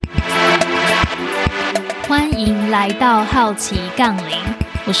来到好奇杠铃，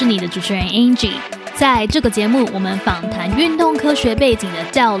我是你的主持人 Angie。在这个节目，我们访谈运动科学背景的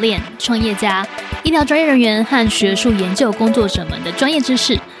教练、创业家、医疗专业人员和学术研究工作者们的专业知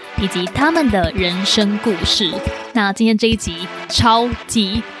识，以及他们的人生故事。那今天这一集超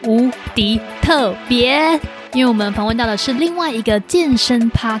级无敌特别，因为我们访问到的是另外一个健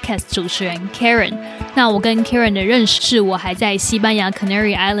身 Podcast 主持人 Karen。那我跟 Karen 的认识是我还在西班牙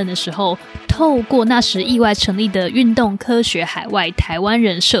Canary Island 的时候，透过那时意外成立的运动科学海外台湾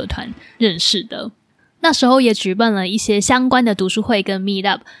人社团认识的。那时候也举办了一些相关的读书会跟 meet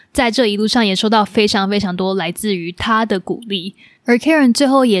up， 在这一路上也收到非常非常多来自于他的鼓励。而 Karen 最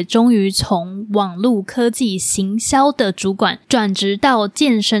后也终于从网络科技行销的主管转职到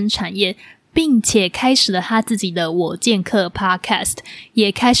健身产业，并且开始了他自己的我健客 Podcast，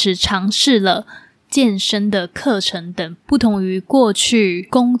 也开始尝试了健身的课程等不同于过去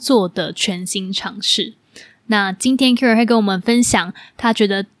工作的全新尝试。那今天 Karen 会跟我们分享他觉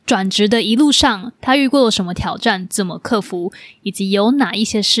得转职的一路上他遇过了什么挑战，怎么克服，以及有哪一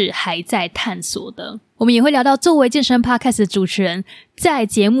些事还在探索的。我们也会聊到作为健身 Podcast 的主持人，在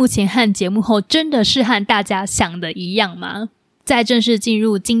节目前和节目后真的是和大家想的一样吗？在正式进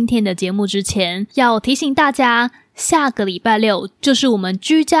入今天的节目之前，要提醒大家，下个礼拜六就是我们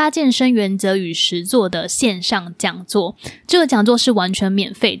居家健身原则与实作的线上讲座。这个讲座是完全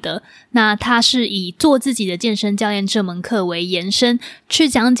免费的，那它是以做自己的健身教练这门课为延伸，去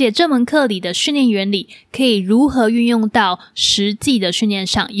讲解这门课里的训练原理可以如何运用到实际的训练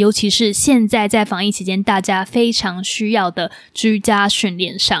上，尤其是现在在防疫期间大家非常需要的居家训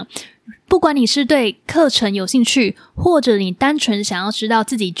练上。不管你是对课程有兴趣，或者你单纯想要知道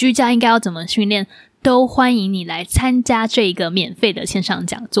自己居家应该要怎么训练，都欢迎你来参加这个免费的线上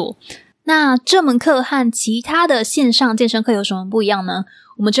讲座。那这门课和其他的线上健身课有什么不一样呢？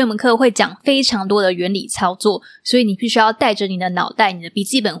我们这门课会讲非常多的原理操作，所以你必须要带着你的脑袋、你的笔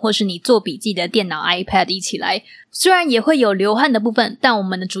记本，或是你做笔记的电脑 iPad 一起来。虽然也会有流汗的部分，但我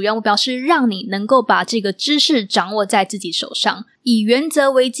们的主要目标是让你能够把这个知识掌握在自己手上，以原则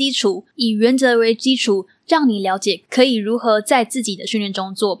为基础，让你了解可以如何在自己的训练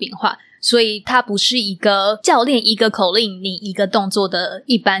中做变化。所以它不是一个教练一个口令你一个动作的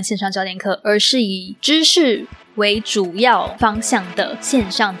一般线上教练课，而是以知识为主要方向的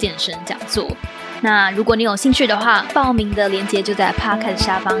线上健身讲座。那如果你有兴趣的话，报名的连结就在 Podcast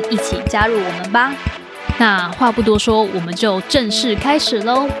下方，一起加入我们吧。那话不多说，我们就正式开始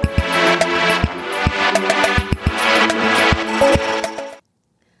咯。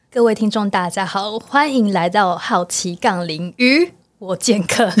各位听众大家好，欢迎来到好奇杠铃与我健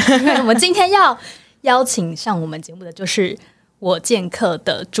客。我们今天要邀请上我们节目的就是我健客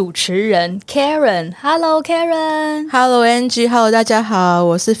的主持人 Karen。Hello Karen。Hello Angie。Hello 大家好，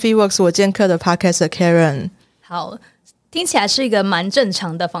我是 FitWorks 我健客的 Podcast Karen。好，听起来是一个蛮正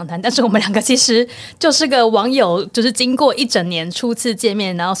常的访谈，但是我们两个其实就是个网友，就是经过一整年初次见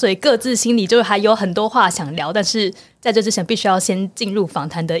面，然后所以各自心里就还有很多话想聊，但是在这之前必须要先进入访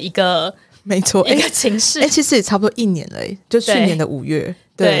谈的一个没错一个情势。其实也差不多1年了，就去年的5月。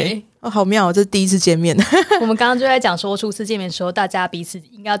对哦，好妙，这是第一次见面。我们刚刚就在讲说初次见面的时候大家彼此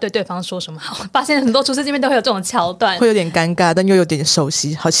应该要对对方说什么好，发现很多初次见面都会有这种桥段，会有点尴尬但又有点熟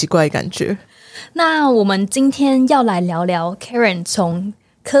悉，好奇怪的感觉。那我们今天要来聊聊 Karen 从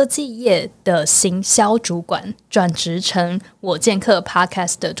科技业的行销主管转职成我健客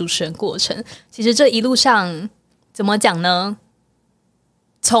Podcast 的主持人过程。其实这一路上怎么讲呢，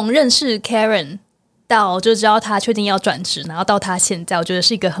从认识 Karen 到就知道他确定要转职，然后到他现在，我觉得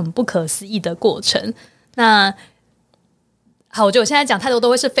是一个很不可思议的过程。那好，我觉得我现在讲太多都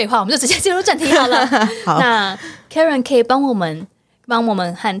会是废话，我们就直接进入正题好了。好，那 Karen 可以帮我们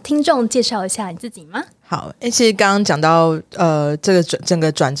和听众介绍一下你自己吗？好，其实刚刚讲到这个整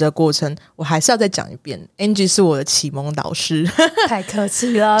个转折过程，我还是要再讲一遍。Angie 是我的启蒙导师。太客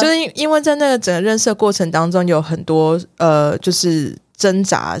气了。就是因为在那个整个认识的过程当中有很多就是挣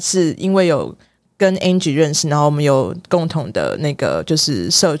扎，是因为有跟 Angie 认识，然后我们有共同的那个就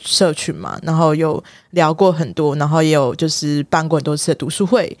是社群嘛，然后有聊过很多，然后也有就是办过很多次的读书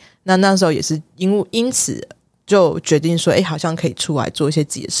会。那时候也是因此就决定说好像可以出来做一些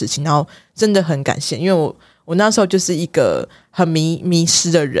自己的事情，然后真的很感谢，因为我那时候就是一个很迷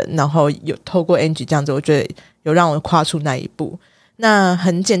失的人，然后有透过 Angie 这样子，我觉得有让我跨出那一步。那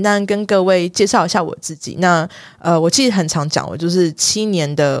很简单跟各位介绍一下我自己。那我其实很常讲，我就是7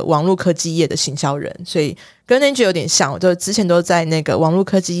年的网络科技业的行销人，所以跟 Angie 有点像，我就之前都在那个网络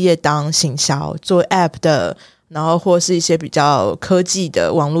科技业当行销，做 App 的，然后或是一些比较科技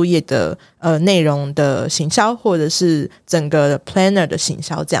的网络业的内容的行销，或者是整个 planner 的行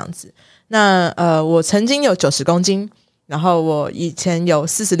销这样子。那我曾经有90公斤，然后我以前有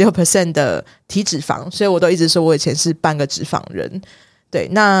46% 的体脂肪，所以我都一直说我以前是半个脂肪人。对，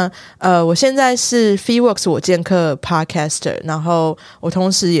那我现在是 FeeWorks 我健客 Podcaster， 然后我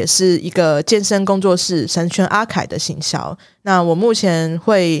同时也是一个健身工作室神泉阿凯的行销。那我目前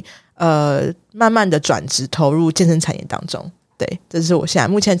会慢慢的转职投入健身产业当中。对，这是我现在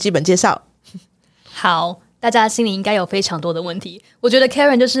目前基本介绍。好，大家心里应该有非常多的问题。我觉得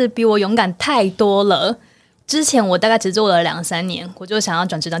Karen 就是比我勇敢太多了。之前我大概只做了2-3年，我就想要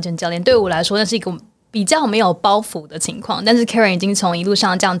转职当健身教练，对我来说那是一个比较没有包袱的情况。但是 Karen 已经从一路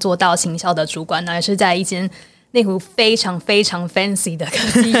上这样做到行销的主管，那也是在一间内湖非常非常 fancy 的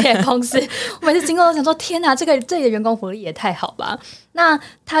科技业公司。我每次经过都想说，天哪，这个员工福利也太好吧。那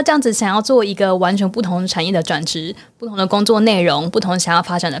他这样子想要做一个完全不同产业的转职，不同的工作内容，不同想要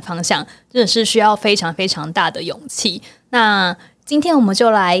发展的方向，真的是需要非常非常大的勇气。那今天我们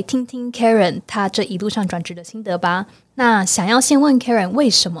就来听听 Karen 她这一路上转职的心得吧。那想要先问 Karen 为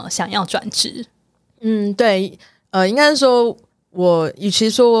什么想要转职？对，应该是说我与其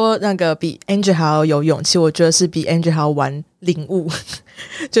说那个比 Angie 还要有勇气，我觉得是比 Angie 还要晚领悟。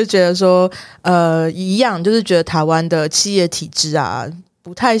就觉得说一样，就是觉得台湾的企业体制啊，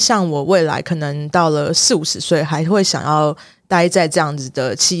不太像我未来可能到了40-50岁还会想要待在这样子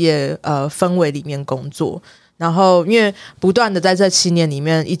的企业氛围里面工作。然后因为不断的在这7年里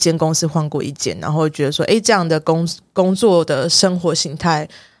面一间公司换过一间，然后觉得说这样的工作的生活形态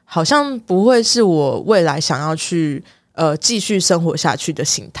好像不会是我未来想要去继续生活下去的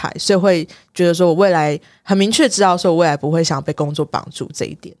形态，所以会觉得说我未来很明确知道说我未来不会想要被工作绑住这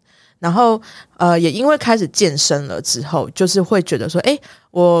一点。然后也因为开始健身了之后，就是会觉得说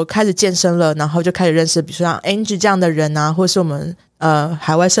我开始健身了，然后就开始认识比如说像 Angie 这样的人啊，或是我们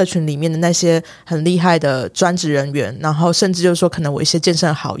海外社群里面的那些很厉害的专职人员，然后甚至就是说可能我一些健身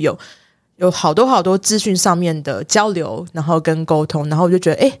的好友有好多资讯上面的交流，然后跟沟通，然后我就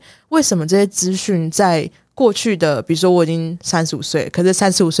觉得为什么这些资讯在过去的比如说我已经35岁，可是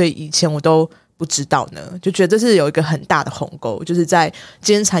35岁以前我都不知道呢？就觉得这是有一个很大的鸿沟，就是在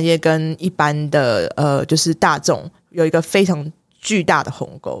健身产业跟一般的就是大众有一个非常巨大的鸿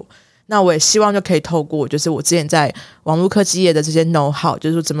沟。那我也希望就可以透过就是我之前在网络科技业的这些 know how， 就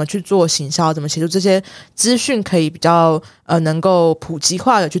是说怎么去做行销，怎么协助这些资讯可以比较能够普及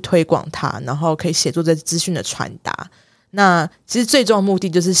化的去推广它，然后可以协助这资讯的传达。那其实最终的目的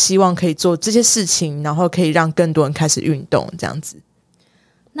就是希望可以做这些事情，然后可以让更多人开始运动这样子。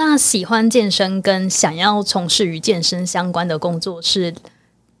那喜欢健身跟想要从事与健身相关的工作是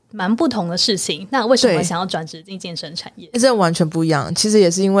蛮不同的事情，那为什么想要转职进健身产业？这完全不一样。其实也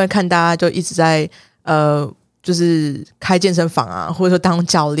是因为看大家就一直在就是开健身房啊，或者说当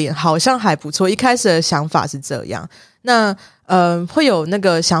教练好像还不错，一开始的想法是这样。那会有那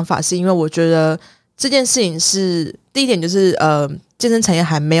个想法是因为我觉得这件事情是第一点，就是健身产业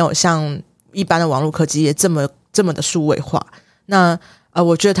还没有像一般的网络科技业这么的数位化。那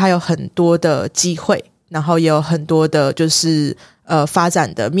我觉得它有很多的机会，然后也有很多的就是发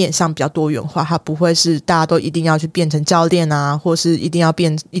展的面向比较多元化，它不会是大家都一定要去变成教练啊，或是一定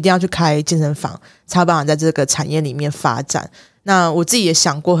要去开健身房才有办法在这个产业里面发展。那我自己也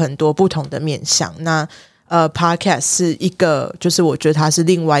想过很多不同的面向，那Podcast 是一个，就是我觉得它是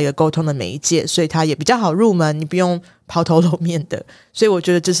另外一个沟通的媒介，所以它也比较好入门，你不用抛头露面的，所以我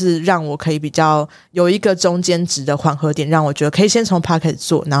觉得就是让我可以比较有一个中间值的缓和点，让我觉得可以先从 Podcast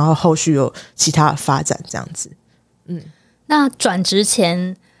做，然后后续有其他的发展这样子。那转职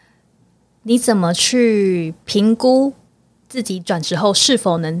前你怎么去评估自己转职后是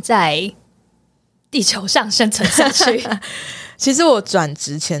否能在地球上生存下去？其实我转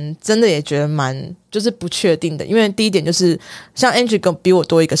职前真的也觉得蛮就是不确定的，因为第一点就是像 Angie 比我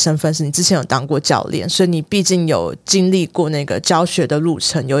多一个身份，是你之前有当过教练，所以你毕竟有经历过那个教学的路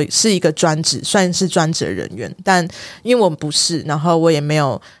程，是一个专职，算是专职的人员。但因为我不是，然后我也没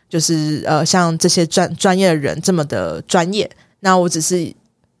有就是像这些专业的人这么的专业，那我只是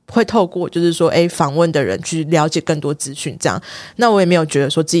会透过就是说访问的人去了解更多资讯这样。那我也没有觉得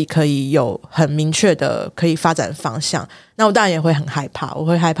说自己可以有很明确的可以发展的方向，那我当然也会很害怕，我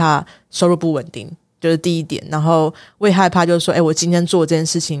会害怕收入不稳定，就是第一点。然后我也害怕就是说我今天做这件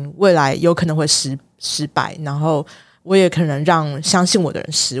事情未来有可能会失败，然后我也可能让相信我的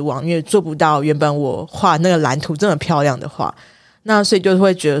人失望，因为做不到原本我画那个蓝图这么漂亮的画。那所以就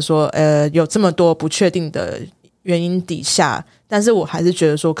会觉得说有这么多不确定的原因底下，但是我还是觉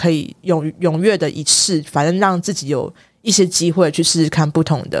得说可以踊跃的一试，反正让自己有一些机会去试试看不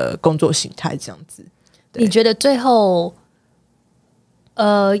同的工作形态这样子。你觉得最后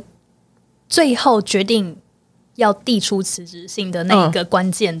决定要递出辞职信的那一个关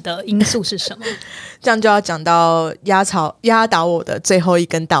键的因素是什么？这样就要讲到压倒我的最后一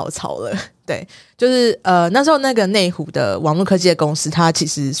根稻草了。对，就是那时候那个内湖的网络科技的公司，它其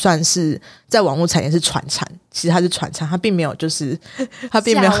实算是在网络产业是传产，其实它是传产，它并没有就是它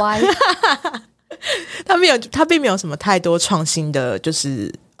并没有它并没有什么太多创新的，就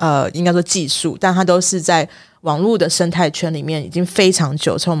是应该说技术，但它都是在网络的生态圈里面已经非常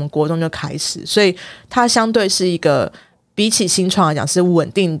久，从我们国中就开始，所以它相对是一个比起新创来讲是稳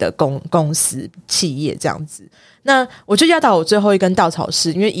定的公司企业这样子。那我就压倒我最后一根稻草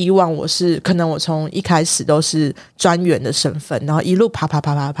是，因为以往我从一开始都是专员的身份，然后一路爬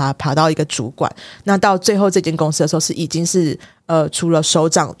到一个主管，那到最后这间公司的时候是已经是除了首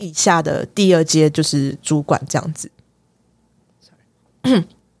长以下的第二阶就是主管这样子。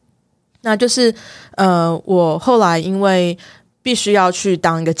那就是我后来因为必须要去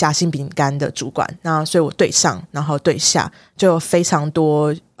当一个夹心饼干的主管，那所以我对上然后对下就有非常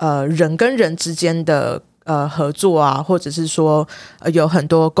多人跟人之间的合作啊，或者是说有很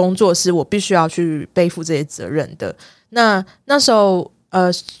多工作是我必须要去背负这些责任的。那时候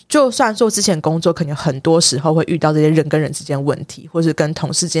就算说之前工作可能很多时候会遇到这些人跟人之间问题，或是跟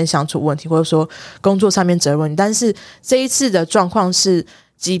同事之间相处问题，或者说工作上面责任问题，但是这一次的状况是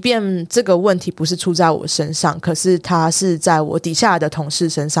即便这个问题不是出在我身上，可是它是在我底下的同事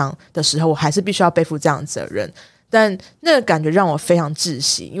身上的时候，我还是必须要背负这样的责任。但那个感觉让我非常窒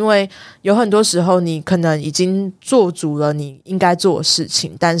息，因为有很多时候你可能已经做足了你应该做的事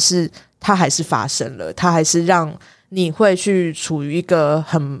情，但是它还是发生了，它还是让你会去处于一个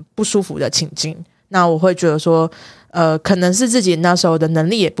很不舒服的情境。那我会觉得说可能是自己那时候的能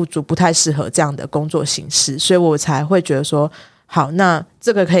力也不足，不太适合这样的工作形式，所以我才会觉得说好，那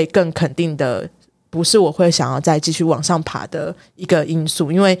这个可以更肯定的不是我会想要再继续往上爬的一个因素，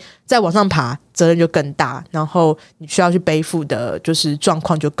因为再往上爬责任就更大，然后你需要去背负的就是状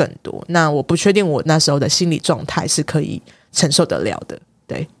况就更多，那我不确定我那时候的心理状态是可以承受得了的。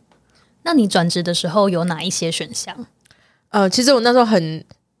对，那你转职的时候有哪一些选项？其实我那时候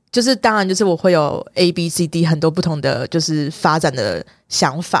就是当然就是我会有 ABCD 很多不同的就是发展的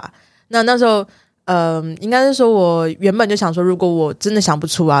想法。那时候应该是说我原本就想说，如果我真的想不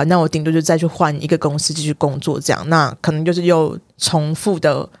出啊，那我顶多就再去换一个公司继续工作这样，那可能就是又重复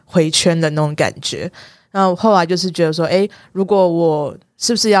的回圈的那种感觉。那我后来就是觉得说如果我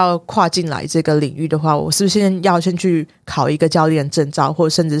是不是要跨进来这个领域的话，我是不是先去考一个教练证照，或者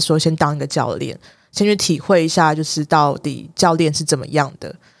甚至说先当一个教练，先去体会一下就是到底教练是怎么样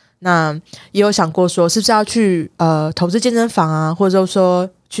的。那也有想过说是不是要去投资健身房啊，或者说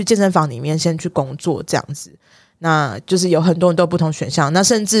去健身房里面先去工作这样子。那就是有很多不同选项，那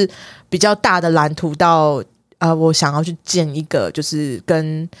甚至比较大的蓝图到我想要去建一个就是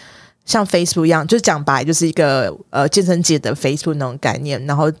跟像 Facebook 一样，就是讲白就是一个健身界的 Facebook 那种概念，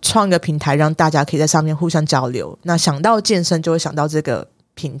然后创一个平台让大家可以在上面互相交流。那想到健身就会想到这个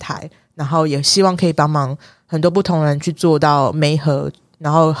平台，然后也希望可以帮忙很多不同人去做到媒合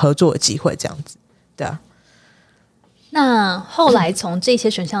然后合作的机会这样子。对啊，那后来从这些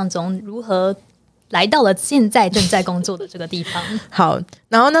选项中如何来到了现在正在工作的这个地方？好，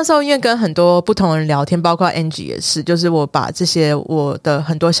然后那时候因为跟很多不同人聊天，包括 Angie 也是，就是我把这些我的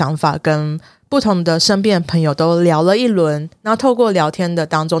很多想法跟不同的身边的朋友都聊了一轮，然后透过聊天的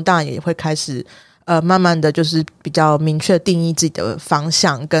当中，当然也会开始慢慢的就是比较明确定义自己的方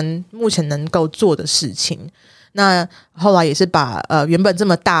向跟目前能够做的事情。那后来也是把原本这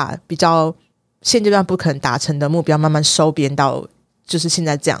么大比较现阶段不可能达成的目标慢慢收编到就是现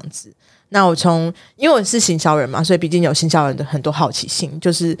在这样子。那因为我是行销人嘛，所以毕竟有行销人的很多好奇心，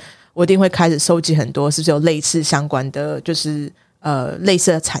就是我一定会开始收集很多是不是有类似相关的就是类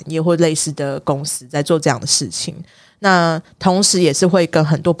似的产业或类似的公司在做这样的事情。那同时也是会跟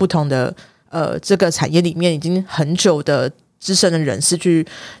很多不同的这个产业里面已经很久的资深的人士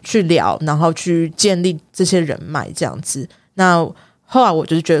去聊，然后去建立这些人脉这样子。那后来我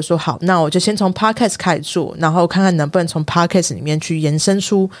就是觉得说好，那我就先从 Podcast 开始做，然后看看能不能从 Podcast 里面去延伸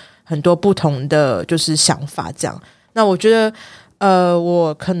出很多不同的就是想法这样。那我觉得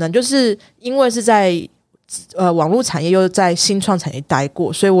我可能就是因为是在网络产业又在新创产业待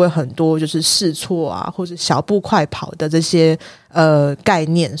过，所以我有很多就是试错啊或者小步快跑的这些概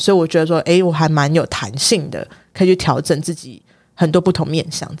念，所以我觉得说我还蛮有弹性的，可以去调整自己很多不同面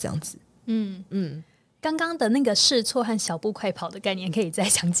向这样子。刚刚的那个试错和小步快跑的概念可以再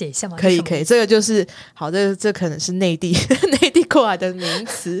讲解一下吗？可以，这个就是好，这可能是内地过来的名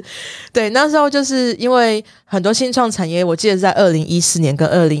词。对，那时候就是因为很多新创产业，我记得在2014年跟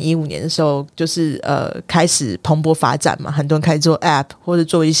2015年的时候，就是开始蓬勃发展嘛，很多人开始做 App 或者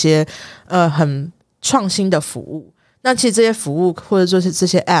做一些很创新的服务。那其实这些服务或者说是这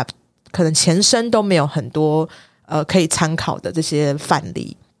些 App 可能前身都没有很多可以参考的这些范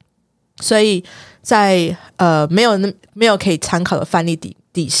例，所以在没有可以参考的范例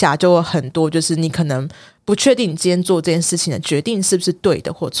底下，就有很多就是你可能不确定你今天做这件事情的决定是不是对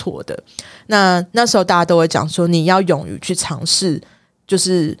的或错的。那时候大家都会讲说，你要勇于去尝试，就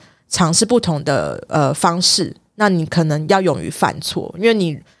是尝试不同的方式。那你可能要勇于犯错，因为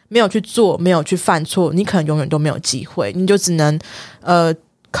你没有去做，没有去犯错，你可能永远都没有机会，你就只能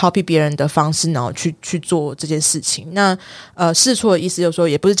copy 别人的方式，然后去做这件事情。那试错的意思就是说，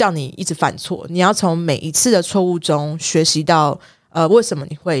也不是叫你一直犯错，你要从每一次的错误中学习到为什么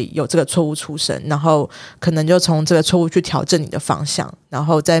你会有这个错误出生，然后可能就从这个错误去调整你的方向，然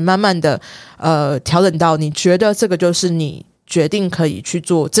后再慢慢的调整到你觉得这个就是你决定可以去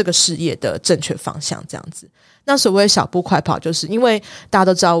做这个事业的正确方向，这样子。那所谓小步快跑，就是因为大家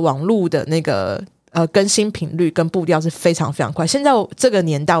都知道网络的那个更新频率跟步调是非常非常快，现在这个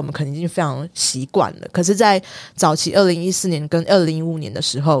年代我们可能已经非常习惯了，可是在早期2014年跟2015年的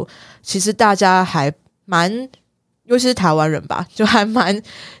时候，其实大家还尤其是台湾人吧，就还蛮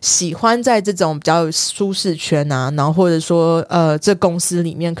喜欢在这种比较舒适圈啊，然后或者说这公司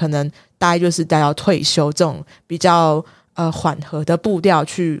里面可能大概就是待到退休这种比较缓和的步调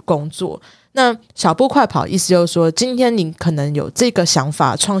去工作。那小步快跑意思就是说，今天你可能有这个想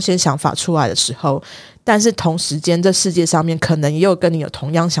法，创新想法出来的时候，但是同时间这世界上面可能也有跟你有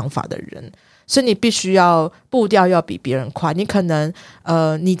同样想法的人，所以你必须要步调要比别人快。你可能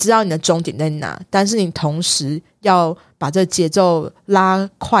你知道你的终点在哪，但是你同时要把这节奏拉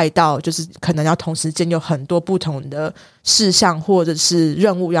快到就是可能要同时间有很多不同的事项或者是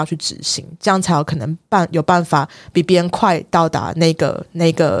任务要去执行，这样才有可能有办法比别人快到达那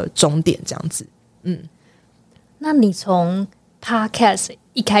个终点，这样子。那你从 Podcast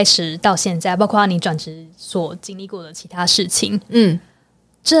一开始到现在，包括你转职所经历过的其他事情，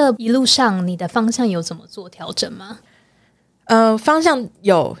这一路上你的方向有怎么做调整吗？方向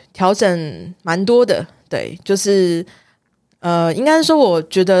有调整蛮多的，对，就是应该说我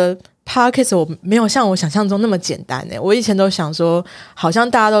觉得 Podcast 我没有像我想象中那么简单耶。我以前都想说好像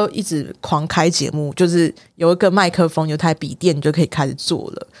大家都一直狂开节目，就是有一个麦克风有台笔电你就可以开始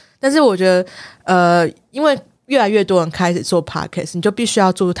做了，但是我觉得因为越来越多人开始做 Podcast， 你就必须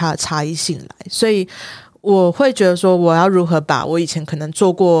要做出它的差异性来，所以我会觉得说我要如何把我以前可能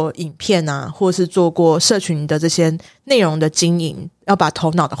做过影片啊，或是做过社群的这些内容的经营，要把头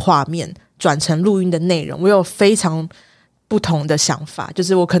脑的画面转成录音的内容，我有非常不同的想法。就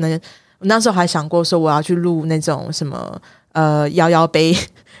是我那时候还想过说我要去录那种什么摇摇杯，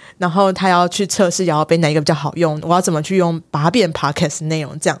然后他要去测试摇摇杯哪一个比较好用，我要怎么去把它变成 podcast 内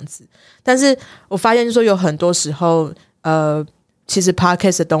容这样子。但是我发现就是说有很多时候其实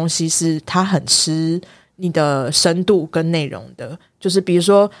podcast 的东西是它很吃你的深度跟内容的，就是比如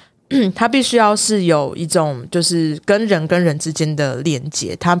说它必须要是有一种就是跟人之间的连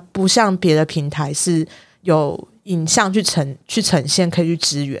接，它不像别的平台是有影像去呈现可以去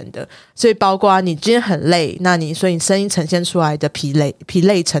支援的，所以包括你今天很累，所以你声音呈现出来的疲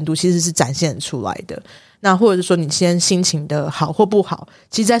累程度其实是展现出来的。那或者是说你今天心情的好或不好，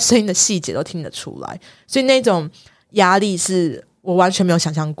其实在声音的细节都听得出来，所以那种压力是我完全没有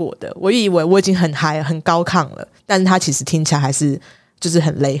想象过的。我以为我已经很嗨很高亢了，但是它其实听起来还是就是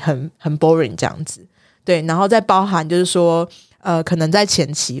很累很 boring 这样子。对，然后再包含就是说可能在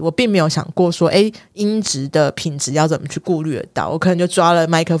前期我并没有想过说音质的品质要怎么去顾虑得到，我可能就抓了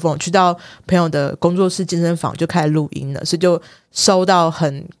麦克风去到朋友的工作室健身房就开始录音了，所以就收到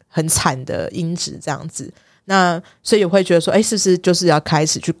很惨的音质这样子。那所以我会觉得说是不是就是要开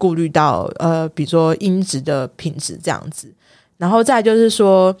始去顾虑到比如说音质的品质这样子。然后再来就是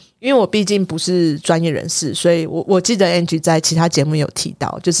说，因为我毕竟不是专业人士，所以我记得 Angie 在其他节目有提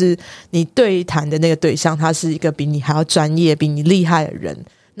到，就是你对谈的那个对象他是一个比你还要专业比你厉害的人，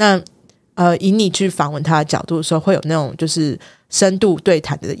那以你去访问他的角度的时候会有那种就是深度对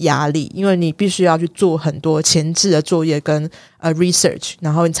谈的压力，因为你必须要去做很多前置的作业跟research，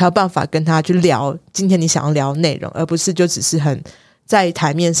 然后你才有办法跟他去聊今天你想要聊的内容，而不是就只是很在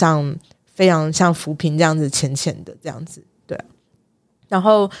台面上非常像浮萍这样子浅浅的这样子。对，然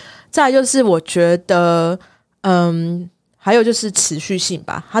后再来就是我觉得还有就是持续性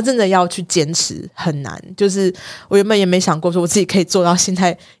吧，他真的要去坚持很难，就是我原本也没想过说我自己可以做到现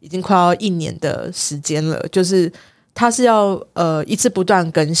在已经快要1年的时间了，就是他是要一直不断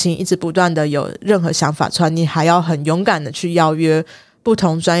更新，一直不断的有任何想法出来，你还要很勇敢的去邀约不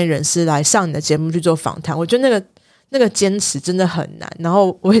同专业人士来上你的节目去做访谈。我觉得那个坚持真的很难，然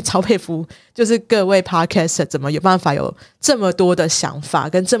后我也超佩服，就是各位 podcaster 怎么有办法有这么多的想法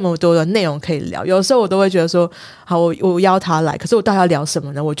跟这么多的内容可以聊。有时候我都会觉得说，好，我邀他来，可是我到底要聊什么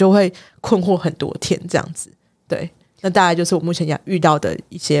呢？我就会困惑很多天这样子。对，那大概就是我目前遇到的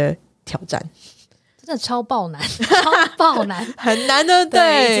一些挑战。真的超爆难，超爆难，很难的。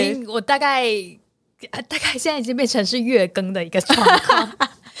对，已经我大概现在已经变成是月更的一个状况。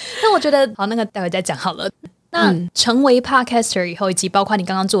那我觉得好，那个待会再讲好了。那成为 podcaster 以后，以及包括你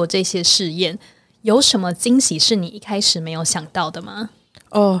刚刚做的这些试验，有什么惊喜是你一开始没有想到的吗？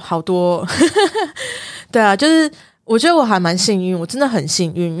哦，好多。对啊，就是我觉得我还蛮幸运，我真的很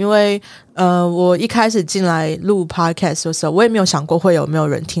幸运，因为我一开始进来录 podcast 的时候，我也没有想过会有没有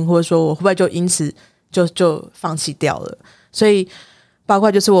人听，或者说我会不会就因此就放弃掉了。所以包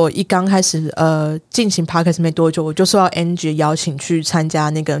括就是我一刚开始进行 podcast 没多久，我就受到 Angie 邀请去参加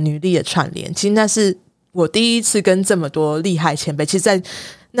那个女力的串联。其实那是我第一次跟这么多厉害前辈，其实在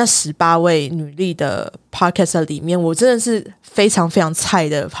那18位女力的 podcaster 里面，我真的是非常非常菜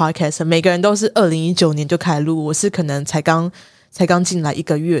的 podcaster， 每个人都是2019年就开始录，我是可能才刚进来1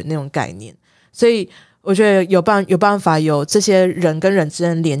个月那种概念。所以我觉得有办法有这些人跟人之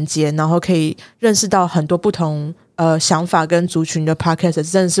间的连接，然后可以认识到很多不同想法跟族群的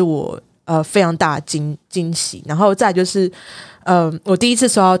podcaster， 真的是我非常大的惊喜。然后再来就是我第一次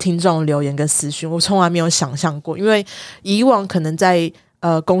收到听众留言跟私讯，我从来没有想象过，因为以往可能在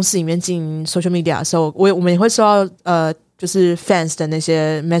公司里面经营 social media 的时候，我们也会收到就是 fans 的那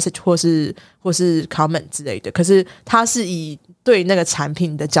些 message 或是 comment 之类的，可是他是以对那个产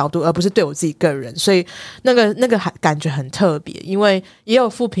品的角度，而不是对我自己个人，所以那个感觉很特别，因为也有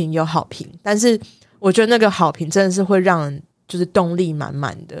负评有好评，但是我觉得那个好评真的是会让人就是动力满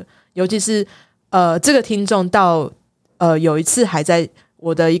满的，尤其是这个听众到有一次还在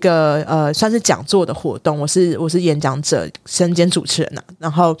我的一个算是讲座的活动，我是演讲者身兼主持人啊，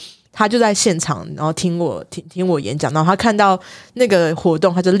然后他就在现场，然后听我演讲，然后他看到那个活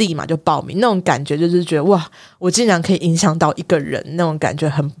动，他就立马就报名，那种感觉就是觉得哇，我竟然可以影响到一个人，那种感觉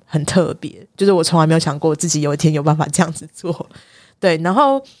很特别，就是我从来没有想过自己有一天有办法这样子做。对，然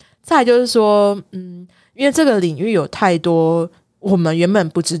后再来就是说因为这个领域有太多我们原本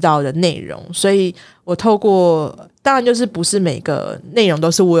不知道的内容，所以我透过当然就是不是每个内容都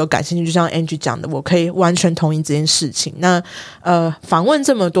是我有感兴趣，就像 Angie 讲的，我可以完全同意这件事情。那访问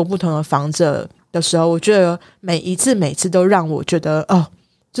这么多不同的访者的时候，我觉得每次都让我觉得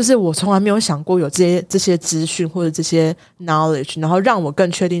就是我从来没有想过有这些资讯或者这些 knowledge， 然后让我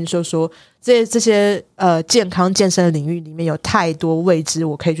更确定说这些健康健身的领域里面有太多未知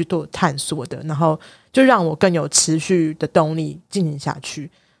我可以去做探索的，然后就让我更有持续的动力进行下去。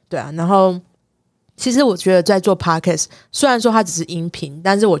对啊，然后其实我觉得在做 podcast 虽然说它只是音频，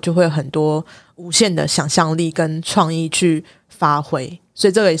但是我就会有很多无限的想象力跟创意去发挥，所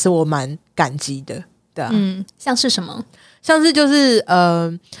以这个也是我蛮感激的。对啊，像是什么？像是就是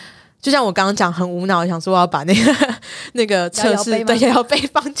就像我刚刚讲很无脑想说我要把那个测试的摇摇杯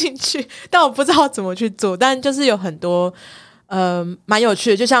放进去，但我不知道怎么去做，但就是有很多蛮有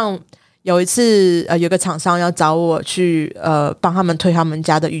趣的，就像有一次有个厂商要找我去帮他们推他们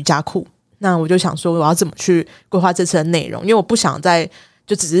家的瑜伽裤，那我就想说我要怎么去规划这次的内容，因为我不想再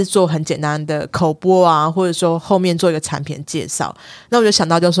就只是做很简单的口播啊，或者说后面做一个产品介绍。那我就想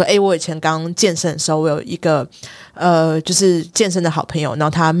到就说我以前刚健身的时候，我有一个就是健身的好朋友，然后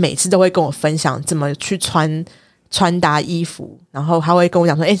他每次都会跟我分享怎么去穿搭衣服，然后他会跟我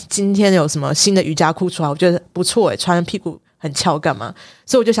讲说今天有什么新的瑜伽裤出来，我觉得不错穿屁股很翘干嘛，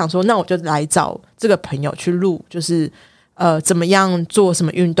所以我就想说那我就来找这个朋友去录，就是怎么样做什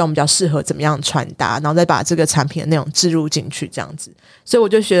么运动比较适合怎么样穿搭，然后再把这个产品的内容置入进去这样子。所以我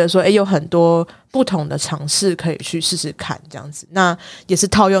就觉得说有很多不同的尝试可以去试试看这样子。那也是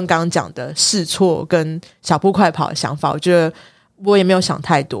套用刚刚讲的试错跟小步快跑的想法，我觉得我也没有想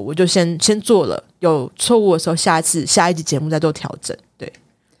太多，我就先做了，有错误的时候下一集节目再做调整。对，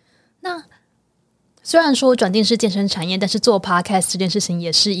那虽然说转进是健身产业，但是做 podcast 这件事情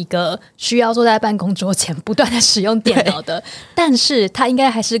也是一个需要坐在办公桌前不断的使用电脑的，但是它应该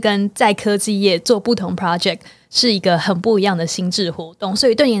还是跟在科技业做不同 project 是一个很不一样的心智活动，所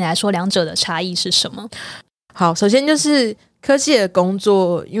以对你来说两者的差异是什么？好，首先就是科技的工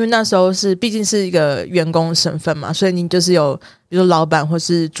作，因为那时候毕竟是一个员工身份嘛，所以你就是有比如说老板或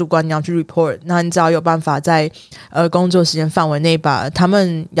是主管你要去 report， 那你只要有办法在工作时间范围内把他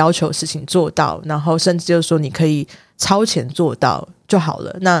们要求的事情做到，然后甚至就是说你可以超前做到就好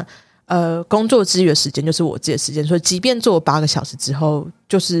了。那工作之余的时间就是我自己的时间，所以即便做8个小时之后，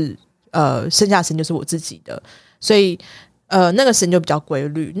就是剩下的时间就是我自己的，所以那个时间就比较规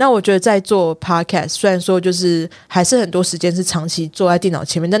律。那我觉得在做 podcast 虽然说就是还是很多时间是长期坐在电脑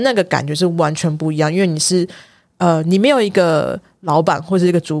前面，但那个感觉是完全不一样，因为你没有一个老板或者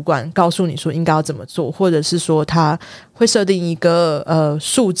一个主管告诉你说应该要怎么做，或者是说他会设定一个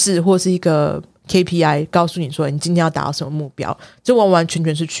数字或是一个 KPI 告诉你说你今天要达到什么目标，这完完全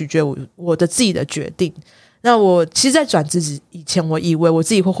全是取决于我的自己的决定。那我其实在转职以前我以为我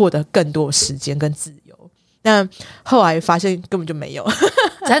自己会获得更多的时间跟自由，但后来发现根本就没有。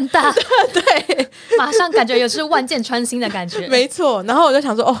真的对，马上感觉有是万箭穿心的感觉。没错，然后我就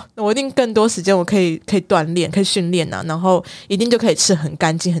想说我一定更多时间我可以锻炼可以训练啊，然后一定就可以吃很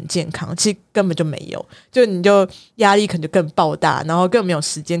干净很健康，其实根本就没有，就你就压力可能就更爆大，然后更没有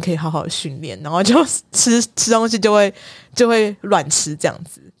时间可以好好的训练，然后就吃东西就会乱吃这样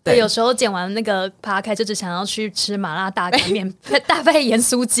子。对，有时候剪完那个 podcast 就只想要去吃麻辣大干面大杯盐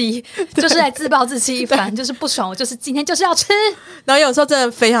酥鸡，就是来自暴自弃一番，就是不爽我就是今天就是要吃。然后有时候真的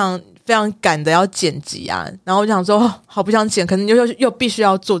非常非常赶的要剪辑啊，然后我就想说好不想剪，可能又必须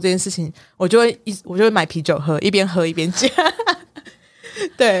要做这件事情，我就会买啤酒喝，一边喝一边剪。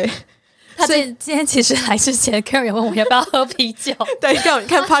对，他今天其实来之前 Karen 有问我要不要喝啤酒。对，你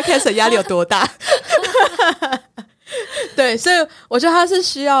看 podcast 的压力有多大。对，所以我觉得他是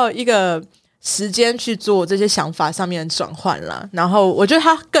需要一个时间去做这些想法上面的转换啦，然后我觉得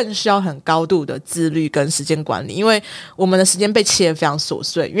他更需要很高度的自律跟时间管理，因为我们的时间被切得非常琐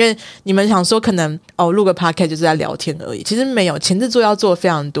碎。因为你们想说可能录个 podcast 就是在聊天而已，其实没有，前置作业要做非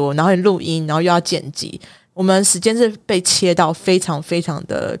常多，然后你录音，然后又要剪辑，我们时间是被切到非常非常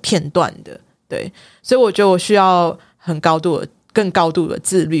的片段的。对，所以我觉得我需要更高度的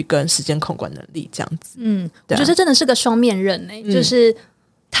自律跟时间控管能力这样子。我觉得这真的是个双面刃就是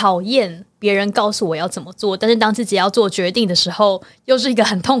讨厌别人告诉我要怎么做，但是当自己要做决定的时候又是一个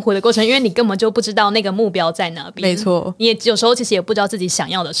很痛苦的过程，因为你根本就不知道那个目标在哪边。没错，你也有时候其实也不知道自己想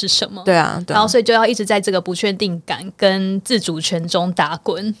要的是什么。对啊，然后所以就要一直在这个不确定感跟自主权中打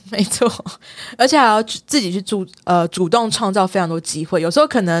滚。没错，而且还要自己去主动创造非常多机会。有时候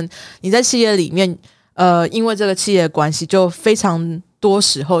可能你在企业里面因为这个企业的关系，就非常多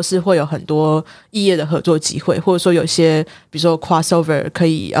时候是会有很多异业的合作机会，或者说有些比如说 crossover 可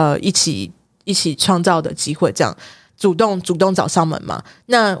以一起创造的机会，这样主动找上门嘛。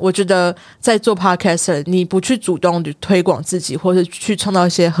那我觉得在做 podcaster 你不去主动推广自己，或是去创造一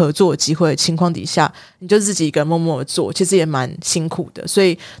些合作的机会的情况底下，你就自己一个人默默的做，其实也蛮辛苦的。所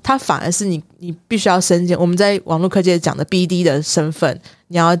以它反而是你必须要身兼我们在网络科技讲的 BD 的身份，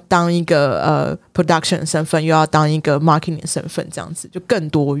你要当一个production 的身份，又要当一个 marketing 的身份，这样子就更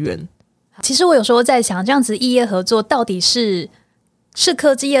多元。其实我有时候在想，这样子异业合作到底是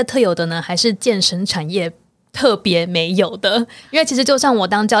科技业特有的呢，还是健身产业特别没有的？因为其实就像我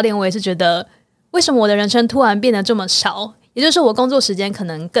当教练，我也是觉得为什么我的人生突然变得这么少，也就是说我工作时间可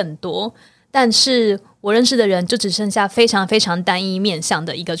能更多，但是我认识的人就只剩下非常非常单一面向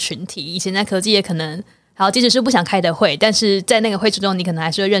的一个群体。以前在科技业可能好，即使是不想开的会，但是在那个会之中你可能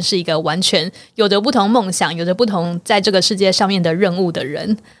还是会认识一个完全有着不同梦想，有着不同在这个世界上面的任务的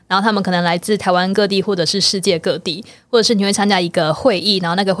人，然后他们可能来自台湾各地或者是世界各地，或者是你会参加一个会议，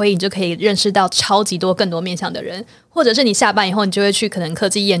然后那个会议你就可以认识到超级多更多面向的人，或者是你下班以后你就会去可能科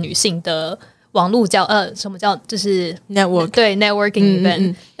技业女性的网络什么叫就是 network， 对 networking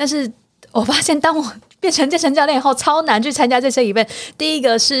event。但是我发现当我变成健身教练以后超难去参加这些 event。 第一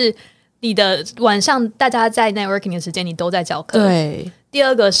个是你的晚上大家在 networking 的时间你都在教课，对。第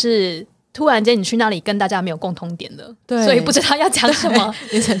二个是突然间你去那里跟大家没有共同点的，对，所以不知道要讲什么。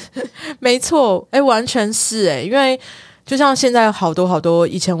没错，完全是因为就像现在好多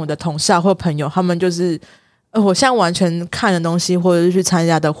以前我的同事或朋友，他们就是我现在完全看的东西或者是去参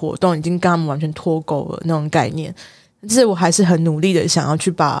加的活动已经跟他们完全脱钩了那种概念。但是我还是很努力的想要去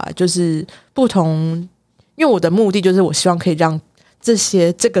把就是不同，因为我的目的就是我希望可以让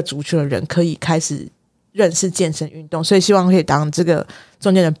这个族群的人可以开始认识健身运动，所以希望可以当这个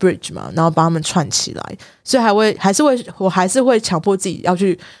中间的 bridge 嘛，然后帮他们串起来。所以我还是会强迫自己要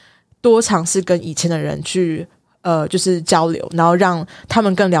去多尝试跟以前的人去就是交流，然后让他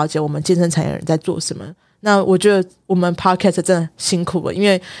们更了解我们健身产业的人在做什么。那我觉得我们 podcast 真的辛苦了，因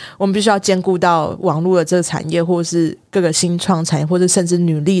为我们必须要兼顾到网络的这个产业，或者是各个新创产业，或者甚至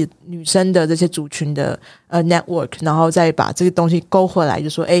女生的这些族群的network， 然后再把这个东西勾回来，就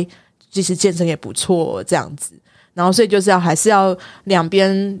说其实健身也不错这样子。然后所以就是还是要两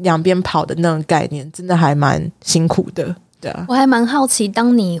边跑的那种概念，真的还蛮辛苦的。对啊，我还蛮好奇，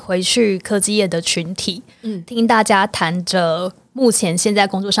当你回去科技业的群体，听大家谈着目前现在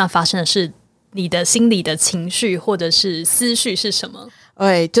工作上发生的事，你的心里的情绪或者是思绪是什么？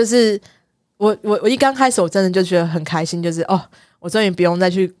就是我一刚开始我真的就觉得很开心，就是我终于不用再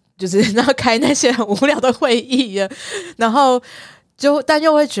去就是然后开那些很无聊的会议了，然后但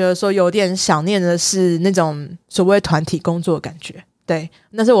又会觉得说有点想念的是那种所谓团体工作的感觉。对，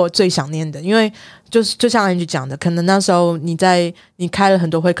那是我最想念的，因为就像Angie讲的，可能那时候你开了很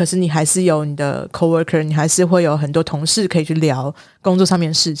多会，可是你还是有你的 coworker， 你还是会有很多同事可以去聊工作上面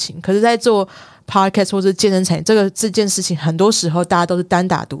的事情。可是在做 podcast 或是健身产业这件事情，很多时候大家都是单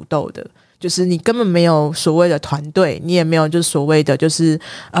打独斗的，就是你根本没有所谓的团队，你也没有就是所谓的就是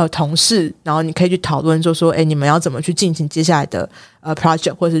同事，然后你可以去讨论说你们要怎么去进行接下来的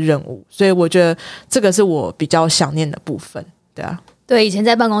project 或是任务。所以我觉得这个是我比较想念的部分。对啊，对，以前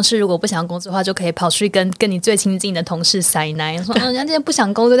在办公室如果不想工作的话，就可以跑去跟你最亲近的同事塞奶说人家今天不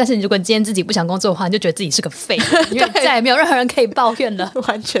想工作，但是如果你今天自己不想工作的话，你就觉得自己是个废人，因为再也没有任何人可以抱怨了。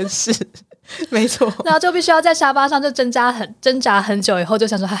完全是没错，然后就必须要在沙发上就挣扎很久以后就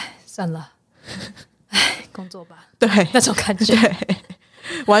想说算了，工作吧。对，那种感觉。对，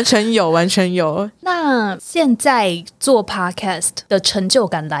完全有。那现在做 podcast 的成就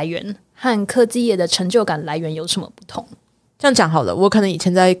感来源和科技业的成就感来源有什么不同？这样讲好了，我可能以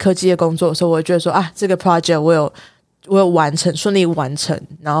前在科技业工作的时候，我会觉得说这个 project 我有完成，顺利完成，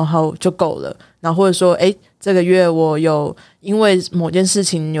然后就够了。然后或者说这个月我有因为某件事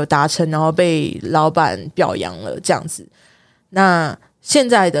情有达成，然后被老板表扬了这样子。那现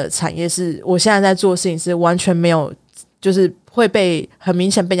在的产业是我现在在做的事情是完全没有，就是会被很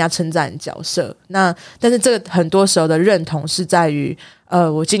明显被人家称赞的角色。那但是这个很多时候的认同是在于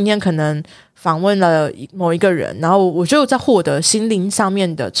我今天可能访问了某一个人，然后我就在获得心灵上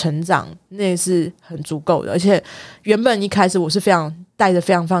面的成长，那也是很足够的。而且原本一开始我是带着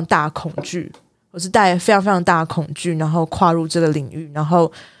非常非常大的恐惧，然后跨入这个领域，然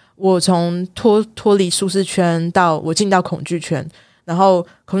后我从脱离舒适圈到我进到恐惧圈，然后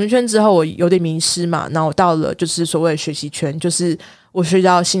恐惧圈之后我有点迷失嘛，然后我到了就是所谓的学习圈，就是我学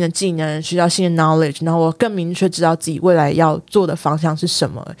到新的技能，学到新的 knowledge， 然后我更明确知道自己未来要做的方向是什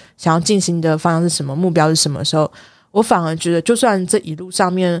么，想要进行的方向是什么，目标是什么的时候，我反而觉得就算这一路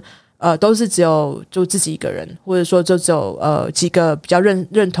上面都是只有就自己一个人，或者说就只有几个比较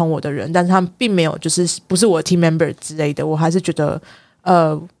认同我的人，但是他们并没有就是不是我的 team member 之类的，我还是觉得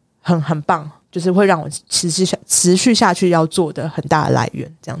很棒，就是会让我持续下去要做的很大的来源，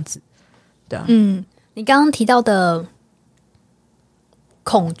这样子。对啊，你刚刚提到的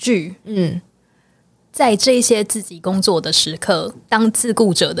恐惧，在这些自己工作的时刻，当自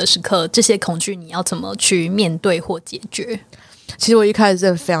雇者的时刻，这些恐惧你要怎么去面对或解决？其实我一开始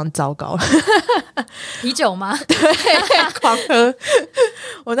真的非常糟糕。啤酒吗？对，狂喝。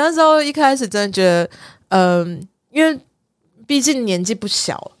我那时候一开始真的觉得因为毕竟年纪不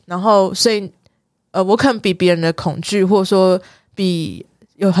小，然后所以我可能比别人的恐惧，或者说比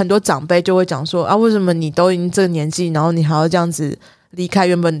有很多长辈就会讲说为什么你都已经这个年纪，然后你还要这样子离开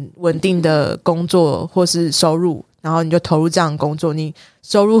原本稳定的工作或是收入，然后你就投入这样的工作，你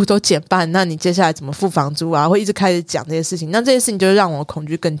收入都减半，那你接下来怎么付房租啊？会一直开始讲这些事情，那这些事情就会让我恐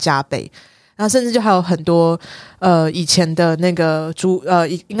惧更加倍。然后甚至就还有很多以前的那个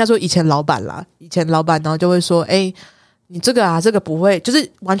应该说以前老板，然后就会说你这个不会，就是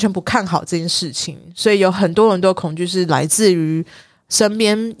完全不看好这件事情。所以有很多恐惧是来自于身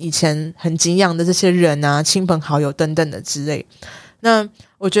边以前很敬仰的这些人啊，亲朋好友等等的之类。那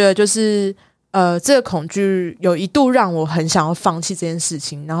我觉得就是这个恐惧有一度让我很想要放弃这件事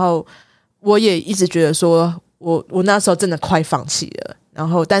情，然后我也一直觉得说我那时候真的快放弃了，然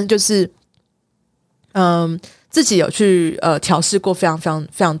后但是就是自己有去调试过非常非常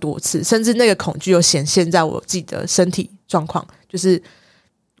非常多次，甚至那个恐惧有显现在我自己的身体状况，就是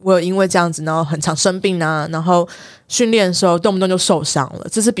我有因为这样子然后很常生病啊，然后训练的时候动不动就受伤了，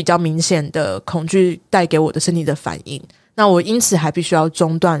这是比较明显的恐惧带给我的身体的反应。那我因此还必须要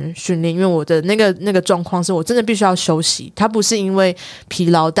中断训练，因为我的那个状况是我真的必须要休息，它不是因为疲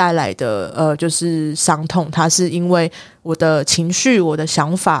劳带来的就是伤痛，它是因为我的情绪我的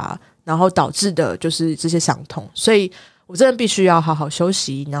想法然后导致的就是这些伤痛，所以我真的必须要好好休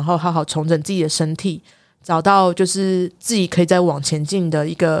息，然后好好重整自己的身体，找到就是自己可以再往前进的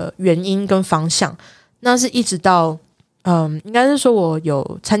一个原因跟方向。那是一直到应该是说我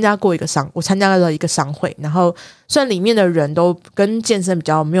有参加过我参加了一个商会，然后虽然里面的人都跟健身比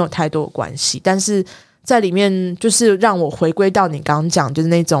较没有太多的关系，但是在里面就是让我回归到你刚刚讲就是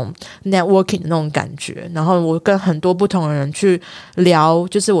那种 networking 的那种感觉，然后我跟很多不同的人去聊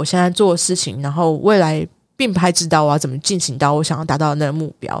就是我现在做的事情，然后未来并不太知道我要怎么进行到我想要达到的那个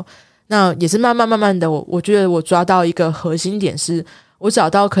目标。那也是慢慢的我觉得我抓到一个核心点是我找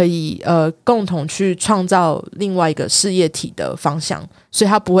到可以共同去创造另外一个事业体的方向，所以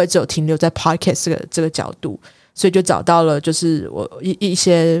它不会只有停留在 podcast 这个角度，所以就找到了就是我一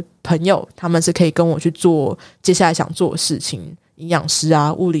些朋友，他们是可以跟我去做接下来想做的事情，营养师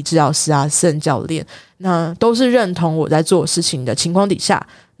啊、物理治疗师啊、私人教练，那都是认同我在做事情的情况底下，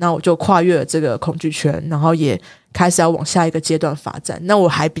那我就跨越了这个恐惧圈，然后也开始要往下一个阶段发展。那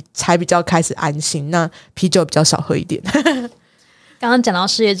我才比较开始安心，那啤酒比较少喝一点。刚刚讲到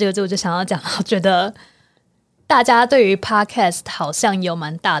事业这个字，我就想要讲到，觉得大家对于 podcast 好像有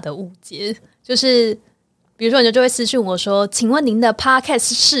蛮大的误解，就是比如说你就会私讯我说，请问您的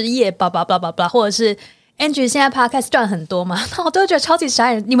podcast 事业叭叭叭叭叭，或者是 Angie 现在 podcast 赚很多吗？那我都会觉得超级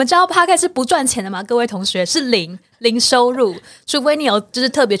傻眼。你们知道 podcast 是不赚钱的吗？各位同学，是零收入，除非你有就是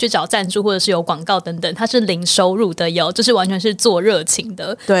特别去找赞助或者是有广告等等，它是零收入的哟，就是完全是做热情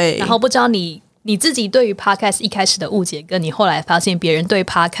的。对，然后不知道你自己对于 podcast 一开始的误解，跟你后来发现别人对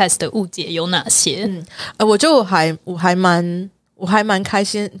podcast 的误解有哪些？我觉得我还蛮开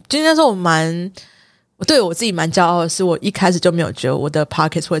心，就应该说我对我自己蛮骄傲的是，我一开始就没有觉得我的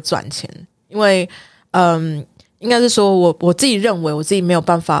podcast 会赚钱，因为应该是说我自己认为我自己没有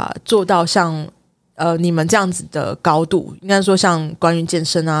办法做到像你们这样子的高度，应该说像关于健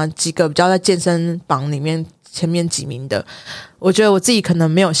身啊，几个比较在健身榜里面前面几名的，我觉得我自己可能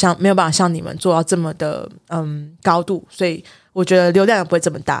没有办法像你们做到这么的高度，所以我觉得流量也不会这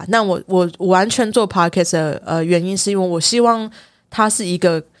么大。那我完全做 podcast 的原因是因为我希望它是一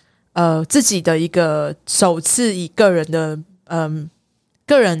个自己的一个首次以个人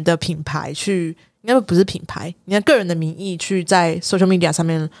的品牌去，应该不是品牌，你看个人的名义去在 social media 上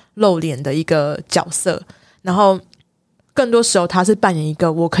面露脸的一个角色，然后更多时候他是扮演一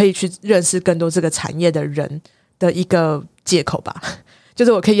个我可以去认识更多这个产业的人的一个借口吧。就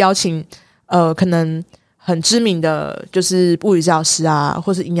是我可以邀请可能很知名的就是物理治疗师啊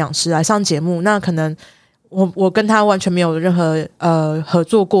或是营养师来上节目，那可能我跟他完全没有任何合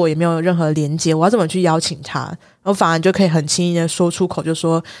作过，也没有任何连接，我要怎么去邀请他，然后反而就可以很轻易的说出口，就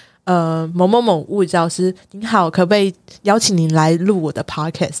说某某某物理治疗师您好，可不可以邀请您来录我的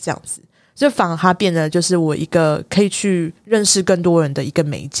podcast 这样子，就反而它变得就是我一个可以去认识更多人的一个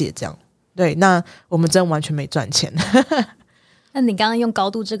媒介这样。对，那我们真的完全没赚钱。那你刚刚用高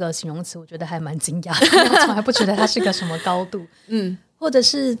度这个形容词，我觉得还蛮惊讶的，我从来不觉得它是个什么高度。或者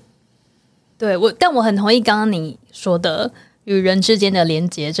是对但我很同意刚刚你说的，与人之间的连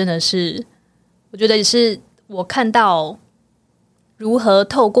结真的是，我觉得也是我看到如何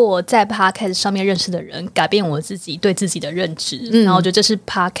透过在 podcast 上面认识的人改变我自己对自己的认知，然后我觉得这是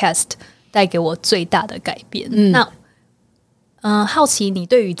podcast 带给我最大的改变。那好奇你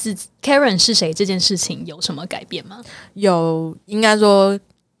对于自己 Karen 是谁这件事情有什么改变吗？有，应该说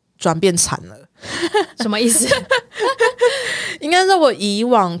转变惨了。什么意思？应该说我以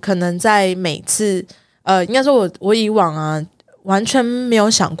往可能在每次应该说我以往啊完全没有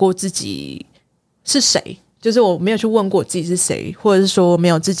想过自己是谁，就是我没有去问过自己是谁，或者是说没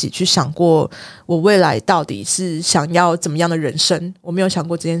有自己去想过我未来到底是想要怎么样的人生，我没有想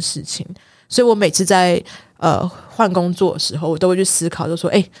过这件事情。所以我每次在换工作的时候，我都会去思考，就说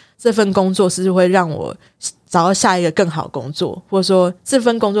这份工作是不是会让我找到下一个更好的工作，或者说这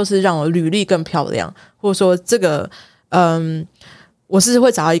份工作是让我履历更漂亮，或者说这个我是会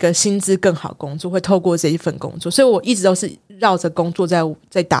找到一个薪资更好的工作，会透过这一份工作，所以我一直都是绕着工作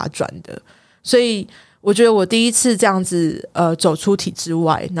在打转的。所以我觉得我第一次这样子走出体制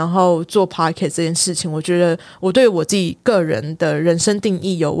外，然后做 podcast 这件事情，我觉得我对我自己个人的人生定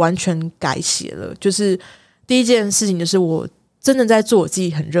义有完全改写了。就是第一件事情就是我真的在做我自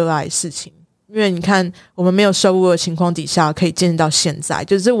己很热爱的事情，因为你看我们没有收入的情况底下可以坚持到现在，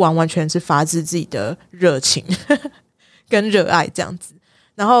就是完全是发自自己的热情跟热爱这样子。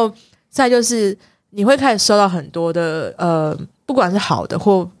然后再就是你会开始收到很多的不管是好的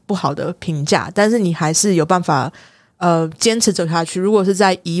或不好的评价，但是你还是有办法坚持走下去。如果是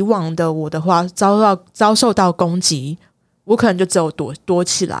在以往的我的话，遭受到攻击，我可能就只有躲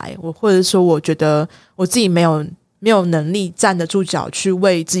起来，或者说我觉得我自己没有能力站得住脚去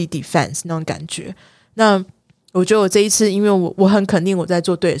为自己 defense 那种感觉。那我觉得我这一次因为我很肯定我在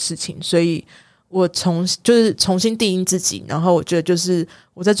做对的事情，所以我就是重新定义自己，然后我觉得就是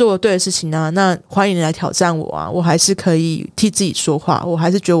我在做对的事情啊，那欢迎你来挑战我啊，我还是可以替自己说话，我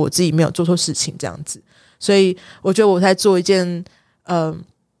还是觉得我自己没有做错事情这样子。所以我觉得我在做一件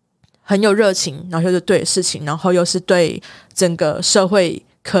很有热情，然后又是对的事情，然后又是对整个社会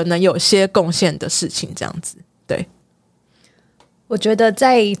可能有些贡献的事情这样子。对，我觉得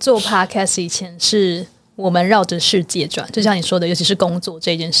在做 podcast 以前是我们绕着世界转，就像你说的，尤其是工作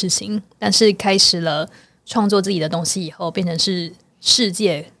这件事情，但是开始了创作自己的东西以后，变成是世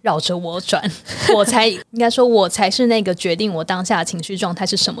界绕着我转，我才是那个决定我当下情绪状态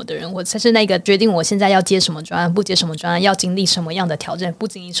是什么的人，我才是那个决定我现在要接什么专案不接什么专案，要经历什么样的挑战不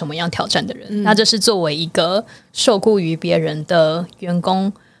经历什么样挑战的人。那这是作为一个受雇于别人的员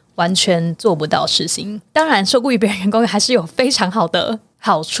工完全做不到事情。当然受雇于别人员工还是有非常好的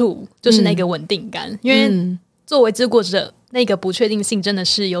好处，就是那个稳定感，因为作为自雇者那个不确定性真的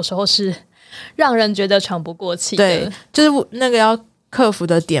是有时候是让人觉得喘不过气的。对，就是那个要克服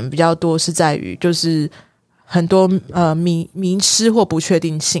的点比较多是在于就是很多迷失或不确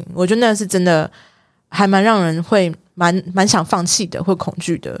定性，我觉得那是真的还蛮让人会蛮想放弃的，会恐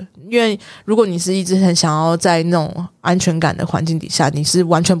惧的。因为如果你是一直很想要在那种安全感的环境底下，你是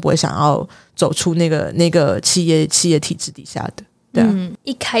完全不会想要走出那个企业体制底下的。对啊，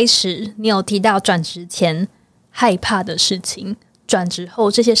一开始你有提到转职前害怕的事情，转职后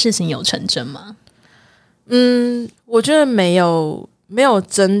这些事情有成真吗？我觉得没有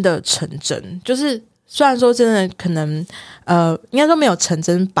真的成真，就是虽然说真的可能应该说没有成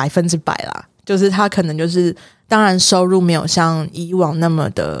真100%啦，就是他可能就是当然收入没有像以往那么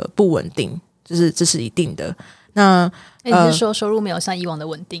的不稳定，就是这是一定的。那你是说收入没有像以往的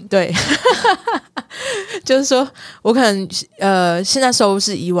稳定？对就是说我可能现在收入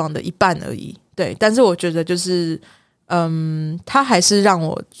是以往的一半而已，对，但是我觉得就是它还是让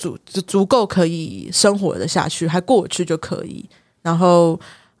我足够可以生活的下去，还过去就可以。然后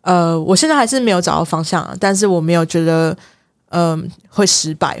我现在还是没有找到方向，但是我没有觉得会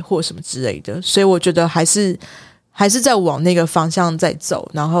失败或什么之类的，所以我觉得还是在往那个方向在走。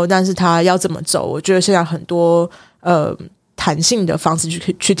然后但是它要怎么走，我觉得现在很多弹性的方式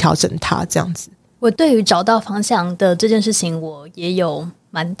去调整它，这样子。我对于找到方向的这件事情我也有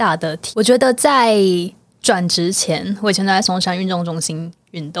蛮大的我觉得在转职前，我以前都在松山运动中心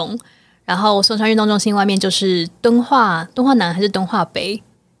运动，然后松山运动中心外面就是敦化南还是敦化北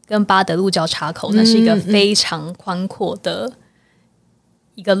跟八德路交叉口，那是一个非常宽阔的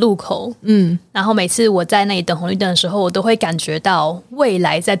一个路口。然后每次我在那里等红绿灯的时候，我都会感觉到未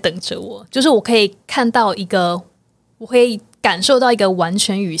来在等着我，就是我可以看到我会感受到一个完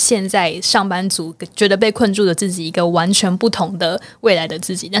全与现在上班族觉得被困住的自己一个完全不同的未来的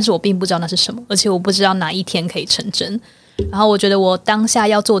自己，但是我并不知道那是什么，而且我不知道哪一天可以成真。然后我觉得我当下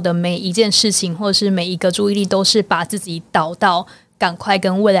要做的每一件事情或者是每一个注意力都是把自己导到赶快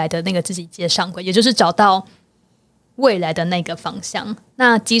跟未来的那个自己接上轨，也就是找到未来的那个方向。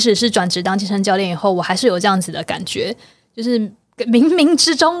那即使是转职当健身教练以后，我还是有这样子的感觉，就是冥冥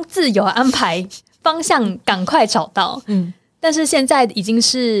之中自有安排，方向赶快找到。但是现在已经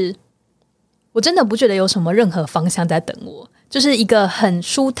是我真的不觉得有什么任何方向在等我，就是一个很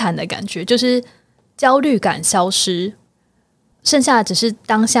舒坦的感觉，就是焦虑感消失，剩下的只是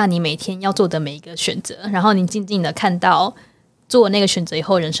当下你每天要做的每一个选择，然后你静静的看到做那个选择以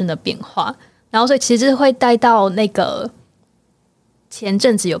后人生的变化。然后所以其实会带到那个前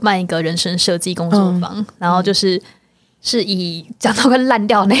阵子有办一个人生设计工作坊，然后是以讲到快烂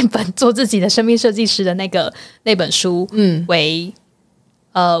掉那本做自己的生命设计师的那本书为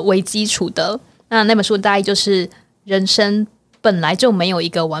基础的。那本书大概就是人生本来就没有一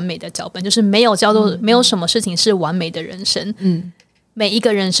个完美的脚本，就是没有什么事情是完美的人生。每一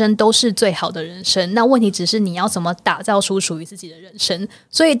个人生都是最好的人生，那问题只是你要怎么打造出属于自己的人生。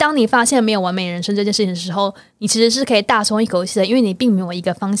所以当你发现没有完美人生这件事情的时候，你其实是可以大松一口气的，因为你并没有一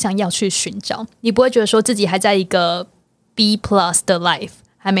个方向要去寻找，你不会觉得说自己还在一个 B+ 的 life，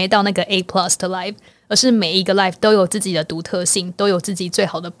 还没到那个 A+ 的 life， 而是每一个 life 都有自己的独特性，都有自己最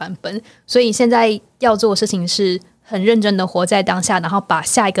好的版本。所以你现在要做的事情是很认真的活在当下，然后把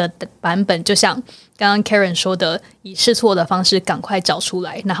下一个版本就像刚刚 Karen 说的，以试错的方式赶快找出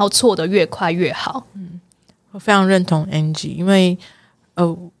来，然后错得越快越好。我非常认同 Angie， 因为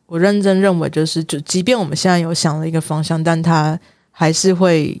我认真认为就即便我们现在有想了一个方向，但它还是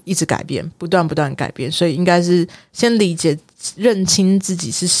会一直改变，不断改变，所以应该是先理解认清自己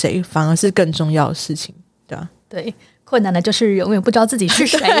是谁，反而是更重要的事情。对啊，对，困难的就是永远不知道自己是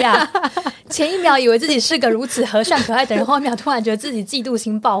谁呀。前一秒以为自己是个如此和善可爱的人，后一秒突然觉得自己嫉妒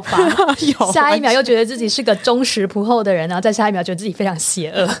心爆发，下一秒又觉得自己是个忠实朴厚的人，然后再下一秒觉得自己非常邪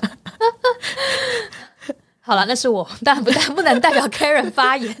恶。好了，那是我，当然不能代表 Karen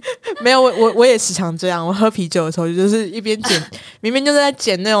发言。没有，我也时常这样。我喝啤酒的时候，就是一边剪，明明就是在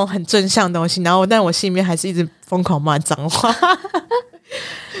剪那种很正向的东西，然后但我心里面还是一直疯狂骂脏话。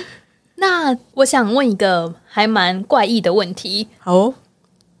那我想问一个还蛮怪异的问题。好哦，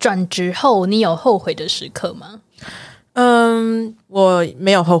转职后你有后悔的时刻吗？我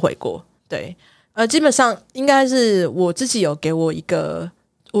没有后悔过。对，基本上应该是我自己有给我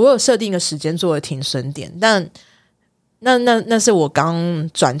有设定一个时间做的停损点，但那是我刚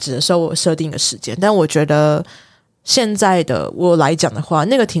转职的时候我设定的时间，但我觉得现在的我来讲的话，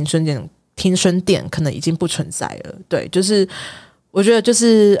那个停损点可能已经不存在了。对，就是我觉得就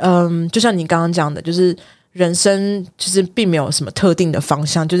是就像你刚刚讲的，就是人生其实并没有什么特定的方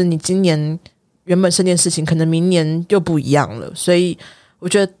向，就是你今年原本这件事情可能明年就不一样了，所以我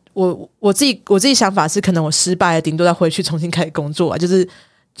觉得我自己想法是，可能我失败了，顶多再回去重新开始工作啊，就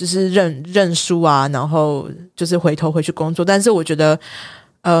是认输啊，然后就是回去工作。但是我觉得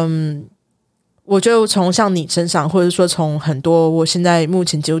我就从像你身上，或者说从很多我现在目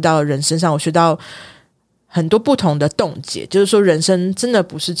前接触到的人身上，我学到很多不同的洞解，就是说人生真的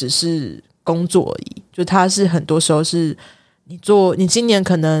不是只是工作而已，就它是很多时候是你今年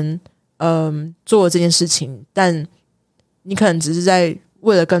可能做了这件事情，但你可能只是在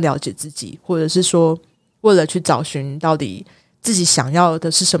为了更了解自己，或者是说为了去找寻到底自己想要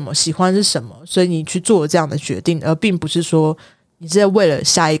的是什么，喜欢是什么，所以你去做这样的决定，而并不是说你是在为了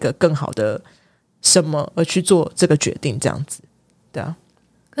下一个更好的什么而去做这个决定，这样子。对啊，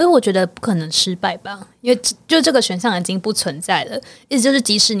可是我觉得不可能失败吧，因为就这个选项已经不存在了，意思就是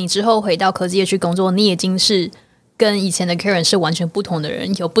即使你之后回到科技业去工作，你已经是跟以前的 Karen 是完全不同的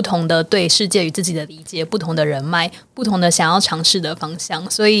人，有不同的对世界与自己的理解，不同的人脉，不同的想要尝试的方向，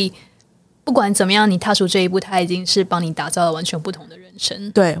所以不管怎么样，你踏出这一步，它已经是帮你打造了完全不同的人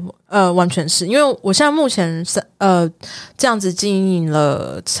生。对，完全是因为我现在目前这样子经营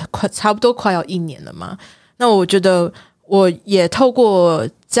了差不多快要1年了嘛，那我觉得我也透过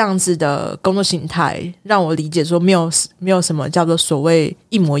这样子的工作形态，让我理解说没有什么叫做所谓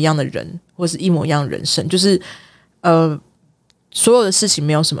一模一样的人，或是一模一样的人生，就是所有的事情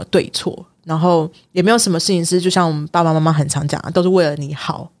没有什么对错，然后也没有什么事情是就像我们爸爸妈妈很常讲的，都是为了你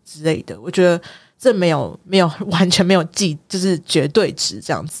好之类的。我觉得这没有完全没有就是绝对值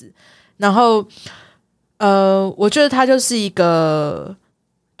这样子。然后我觉得它就是一个，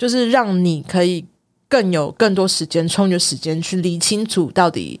就是让你可以更多时间充裕的时间去理清楚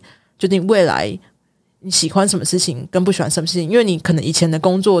到底就你未来你喜欢什么事情跟不喜欢什么事情，因为你可能以前的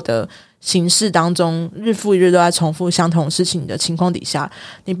工作的形式当中日复一日都在重复相同的事情的情况底下，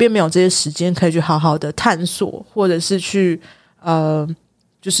你并没有这些时间可以去好好的探索，或者是去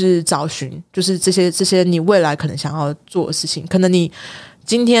就是找寻就是这些你未来可能想要做的事情。可能你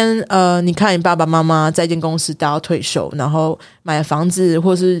今天你看你爸爸妈妈在一间公司待到退休，然后买了房子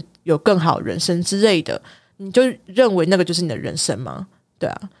或是有更好的人生之类的，你就认为那个就是你的人生吗？对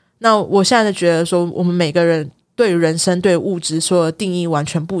啊，那我现在就觉得说，我们每个人对于人生对于物质所有的定义完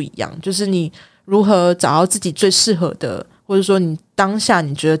全不一样，就是你如何找到自己最适合的，或者说你当下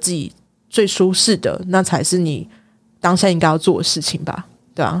你觉得自己最舒适的，那才是你当下应该要做的事情吧。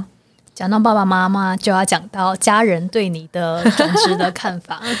对啊，讲到爸爸妈妈，就要讲到家人对你的转职的看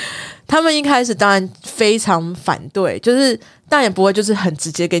法。他们一开始当然非常反对，就是但也不会就是很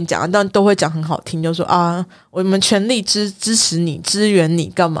直接跟你讲，但都会讲很好听，就说啊，我们全力支持你、支援你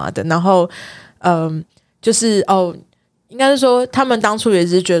干嘛的。然后就是应该是说他们当初也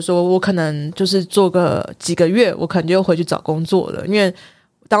是觉得说我可能就是做个几个月，我可能就回去找工作了。因为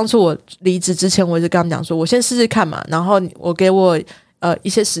当初我离职之前，我一直跟他们讲说，我先试试看嘛，然后我给我一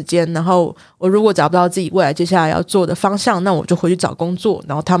些时间，然后我如果找不到自己未来接下来要做的方向，那我就回去找工作，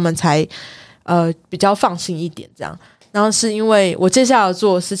然后他们才比较放心一点这样。然后是因为我接下来要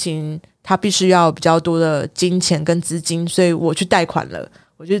做的事情，它必须要比较多的金钱跟资金，所以我去贷款了，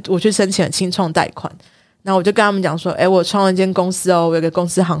我去申请了青创贷款。然后我就跟他们讲说，我创了一间公司我有个公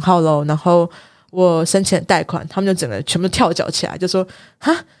司行号咯，然后我申请了贷款，他们就整个全部跳脚起来，就说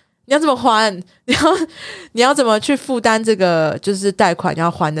哈，你要怎么还？你要怎么去负担这个就是贷款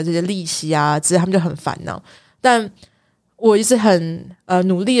要还的这些利息啊之类，他们就很烦恼。但我一直很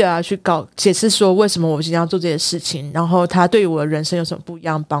努力的去解释说为什么我今天要做这些事情，然后它对于我的人生有什么不一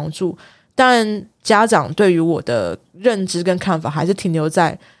样的帮助。当然家长对于我的认知跟看法还是停留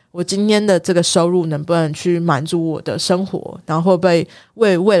在我今天的这个收入能不能去满足我的生活，然后会不会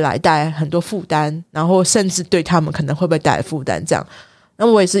为未来带来很多负担，然后甚至对他们可能会不会带来负担这样。那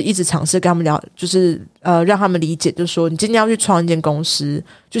我也是一直尝试跟他们聊，就是让他们理解，就是说你今天要去创一间公司，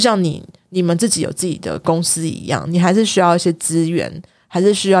就像你们自己有自己的公司一样，你还是需要一些资源，还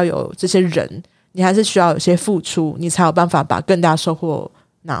是需要有这些人，你还是需要有些付出，你才有办法把更大收获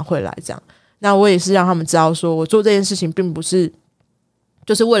拿回来这样。那我也是让他们知道说，我做这件事情并不是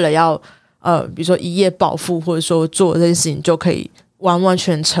就是为了要比如说一夜暴富，或者说做这件事情就可以完完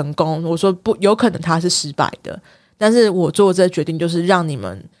全成功。我说不，有可能他是失败的，但是我做这个决定就是让你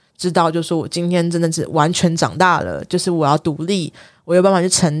们知道，就是说我今天真的是完全长大了，就是我要独立，我有办法去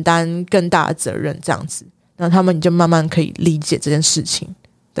承担更大的责任这样子。那他们就慢慢可以理解这件事情。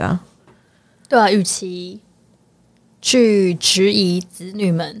对啊，对啊，与其去质疑子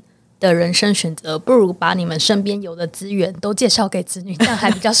女们的人生选择，不如把你们身边有的资源都介绍给子女，这样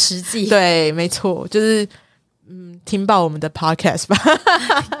还比较实际。对，没错，就是听爆我们的 podcast 吧。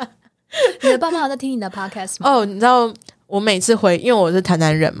你的爸妈有在听你的 podcast 吗？哦，你知道我每次因为我是台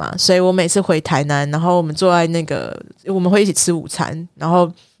南人嘛，所以我每次回台南，然后我们坐在我们会一起吃午餐，然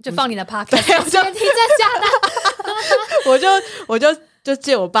后就放你的 podcast， 我就听在下的。我就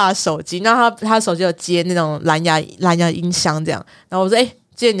借我爸的手机，然后他手机有接那种蓝牙音箱这样，然后我说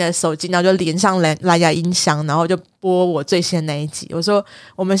借你的手机，然后就连上蓝牙音箱，然后就播我最新的那一集。我说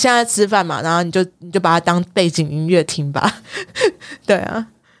我们现在吃饭嘛，然后你就把它当背景音乐听吧。对啊，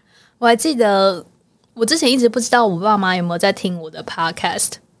我还记得我之前一直不知道我爸妈有没有在听我的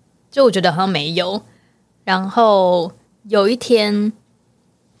podcast， 就我觉得好像没有。然后有一天，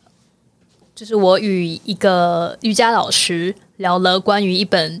就是我与一个瑜伽老师聊了关于一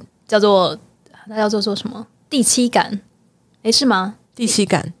本叫做什么第七感，是吗？第七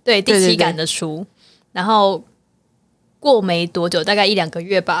感，对，第七感的书。对对对。然后过没多久，大概1-2个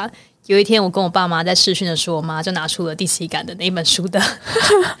月吧，有一天我跟我爸妈在视讯的时候，我妈就拿出了第七感的那一本书的。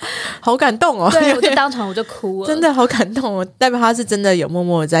好感动哦。对，我就当场我就哭了。真的好感动哦，代表他是真的有默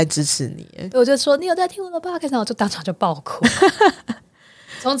默的在支持你。对，我就说你有在听我的 podcast， 然后我就当场就爆哭。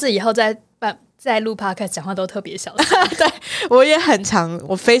从此以后在录 podcast 讲话都特别小声。对，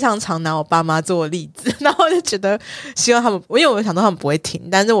我非常常拿我爸妈做例子，然后我就觉得希望他们，因为我想到他们不会听，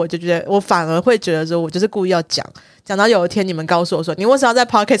但是我就觉得我反而会觉得说我就是故意要讲到有一天你们告诉我说你为什么要在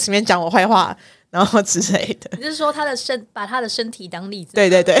podcast 里面讲我坏话，然后之类的。你是说把他的身体当例子？对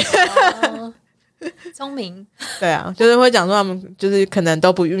对对。聪明。对啊，就是会讲说他们就是可能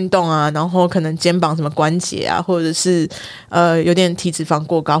都不运动啊，然后可能肩膀什么关节啊，或者是有点体脂肪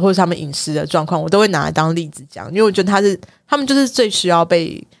过高，或者是他们饮食的状况，我都会拿来当例子讲，因为我觉得他们就是最需要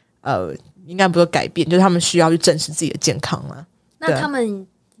被应该不说改变，就是他们需要去正视自己的健康啊。那他们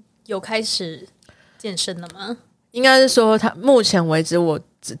有开始健身了吗？应该是说他目前为止我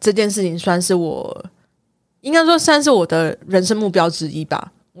这件事情算是应该说算是我的人生目标之一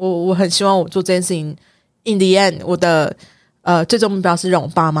吧。我很希望我做这件事情 in the end 我的最终目标是让我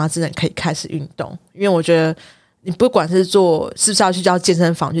爸妈真的可以开始运动，因为我觉得你不管是不是要去叫健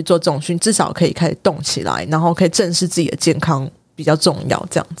身房去做重训，至少可以开始动起来，然后可以正视自己的健康比较重要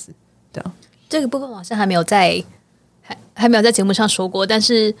这样子。对啊，这个部分我好像还没有在节目上说过，但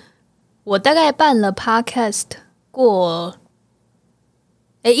是我大概办了 podcast 过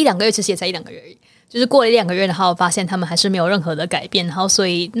1-2个月，其实也才1-2个月而已，就是过了1-2个月，然后发现他们还是没有任何的改变，然后所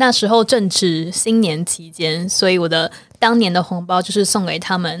以那时候正值新年期间，所以我的当年的红包就是送给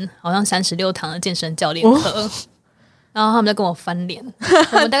他们好像36堂的健身教练课。然后他们就跟我翻脸，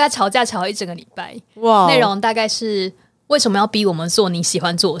我们大概吵架吵了1整个礼拜。哇，内容大概是为什么要逼我们做你喜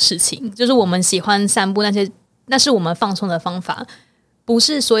欢做的事情，就是我们喜欢散步那是我们放松的方法，不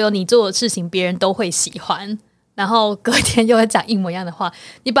是所有你做的事情别人都会喜欢。然后隔天又会讲一模一样的话，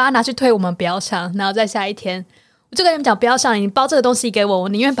你把它拿去推我们不要上，然后再下一天我就跟你们讲不要上，你包这个东西给我，我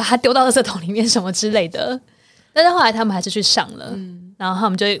宁愿把它丢到垃圾桶里面什么之类的。但是后来他们还是去上了，然后他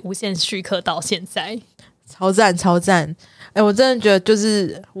们就无限续课到现在。超赞超赞。我真的觉得就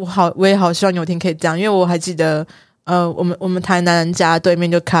是我也好希望有一天可以这样，因为我还记得我们台南人家对面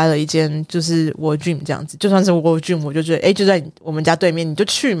就开了一间就是 World Gym 这样子，就算是 World Gym 我就觉得就在我们家对面，你就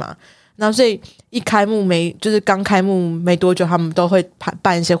去嘛。然后所以就是刚开幕没多久，他们都会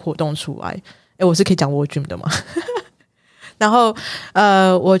办一些活动出来。我是可以讲 World Gym 的吗？然后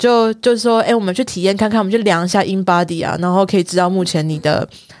我就是说我们去体验看看，我们去量一下 in body 啊，然后可以知道目前你的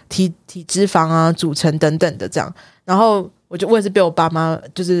体脂肪啊组成等等的这样。然后我也是被我爸妈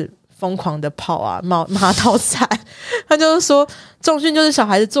就是疯狂的泡啊骂到惨。他就是说重训就是小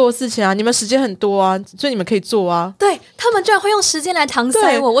孩子做的事情啊，你们时间很多啊，所以你们可以做啊。对，他们居然会用时间来搪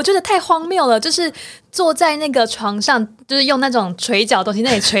塞我觉得太荒谬了。就是坐在那个床上，就是用那种捶脚东西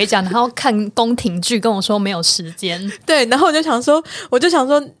那里捶脚，然后看宫廷剧，跟我说没有时间。对，然后我就想说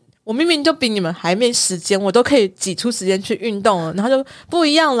我明明就比你们还没时间，我都可以挤出时间去运动了，然后就不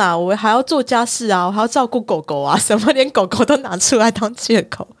一样啦，我还要做家事啊，我还要照顾狗狗啊，什么连狗狗都拿出来当借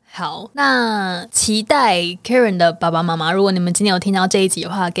口。好，那期待 Karen 的爸爸妈妈，如果你们今天有听到这一集的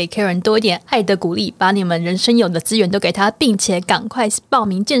话，给 Karen 多一点爱的鼓励，把你们人生有的资源都给他，并且赶快报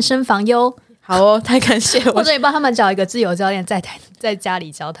名健身房哟。好哦，太感谢我。或者你帮他们找一个自由教练在家里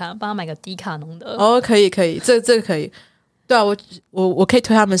教他，帮他买个迪卡侬的。可以这个可以。对啊，我可以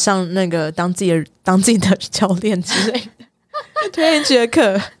推他们上那个当自己的教练之类的推荐学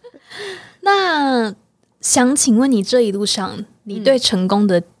课。那想请问你这一路上，你对成功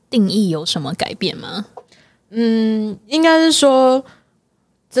的定义有什么改变吗？应该是说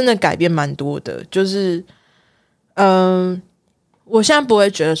真的改变蛮多的，就是我现在不会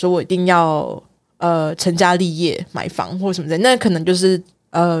觉得说我一定要成家立业买房或什么的，那可能就是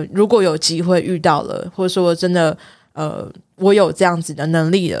如果有机会遇到了，或者说真的我有这样子的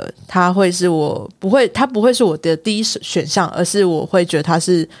能力了，它不会是我的第一选项，而是我会觉得它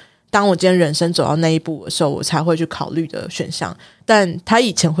是当我今天人生走到那一步的时候我才会去考虑的选项，但它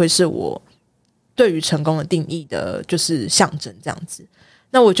以前会是我对于成功的定义的就是象征这样子。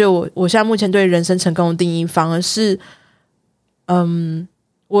那我觉得我现在目前对人生成功的定义反而是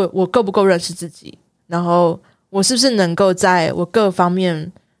我够不够认识自己，然后我是不是能够在我各方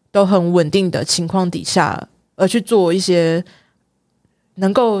面都很稳定的情况底下而去做一些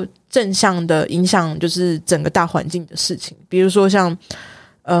能够正向的影响就是整个大环境的事情。比如说像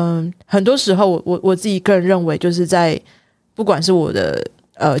很多时候我自己个人认为就是在不管是我的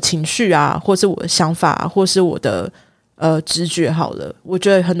情绪啊，或是我的想法啊，或是我的直觉好了，我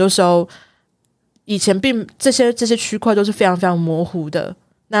觉得很多时候以前这些区块都是非常非常模糊的，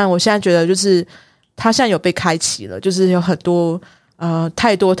那我现在觉得就是它现在有被开启了，就是有很多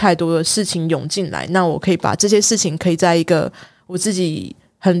太多的事情涌进来，那我可以把这些事情可以在一个我自己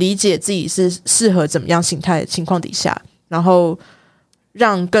很理解自己是适合怎么样形态的情况底下，然后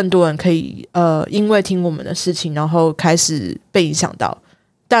让更多人可以因为听我们的事情然后开始被影响到。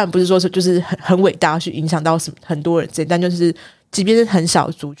当然不是说就是很伟大去影响到很多人之类，但就是即便是很小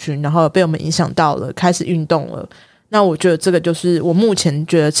的族群然后被我们影响到了，开始运动了，那我觉得这个就是我目前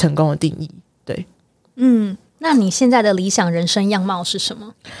觉得成功的定义。对，那你现在的理想人生样貌是什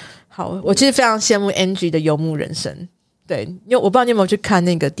么？好，我其实非常羡慕 Angie 的游牧人生。对，因为我不知道你有没有去看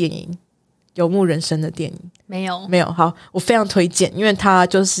那个电影游牧人生的电影。没有。好，我非常推荐，因为它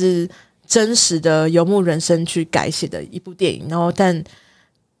就是真实的游牧人生去改写的一部电影，然后但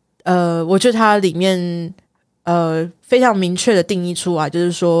我觉得它里面非常明确的定义出来，就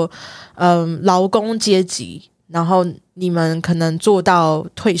是说劳工阶级，然后你们可能做到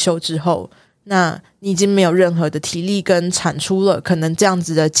退休之后，那你已经没有任何的体力跟产出了，可能这样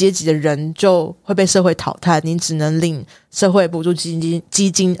子的阶级的人就会被社会淘汰，你只能领社会补助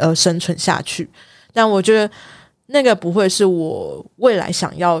基金而生存下去。但我觉得那个不会是我未来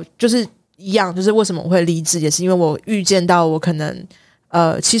想要，就是一样，就是为什么我会离职，也是因为我预见到我可能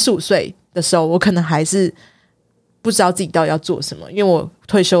75岁的时候，我可能还是不知道自己到底要做什么，因为我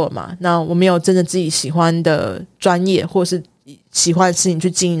退休了嘛，那我没有真的自己喜欢的专业或是喜欢的事情去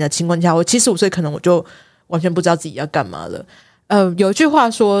经营的情况下，我75岁可能我就完全不知道自己要干嘛了。有一句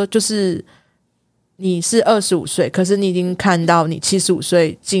话说，就是你是25岁，可是你已经看到你75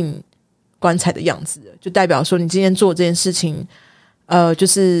岁进棺材的样子了，就代表说你今天做这件事情，就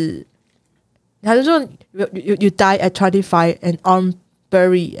是他就说 you die at 25 and aren't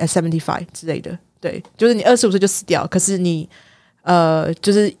buried at 75之类的。对，就是你25岁就死掉，可是你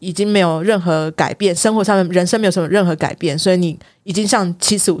就是已经没有任何改变，生活上面人生没有什么任何改变，所以你已经像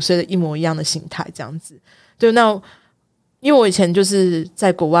75岁的一模一样的心态这样子。对，那因为我以前就是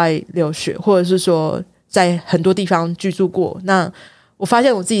在国外留学，或者是说在很多地方居住过，那我发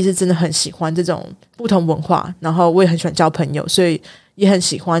现我自己是真的很喜欢这种不同文化，然后我也很喜欢交朋友，所以也很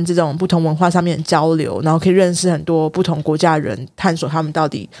喜欢这种不同文化上面的交流，然后可以认识很多不同国家的人，探索他们到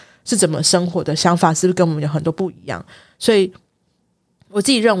底是怎么生活的，想法是不是跟我们有很多不一样。所以我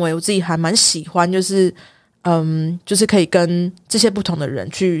自己认为我自己还蛮喜欢就是就是可以跟这些不同的人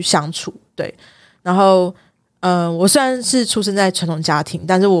去相处。对，然后我虽然是出生在传统家庭，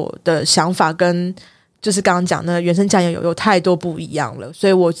但是我的想法跟就是刚刚讲的原生家庭有太多不一样了，所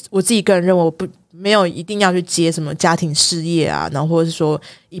以我自己个人认为我没有一定要去接什么家庭事业啊，然后或者是说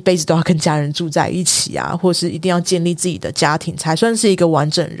一辈子都要跟家人住在一起啊，或是一定要建立自己的家庭才算是一个完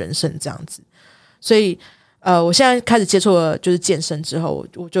整人生这样子。所以我现在开始接触了就是健身之后，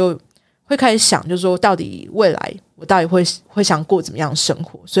我就会开始想，就是说到底未来我到底会想过怎么样的生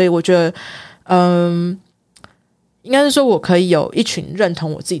活。所以我觉得应该是说我可以有一群认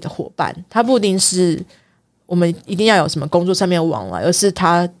同我自己的伙伴，他不一定是我们一定要有什么工作上面的往来，而是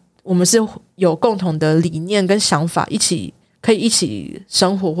我们是有共同的理念跟想法，可以一起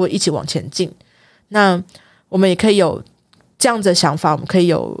生活或一起往前进。那我们也可以有这样子的想法，我们可以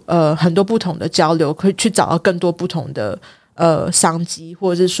有很多不同的交流，可以去找到更多不同的商机，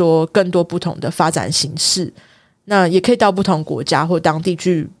或者是说更多不同的发展形式。那也可以到不同国家或当地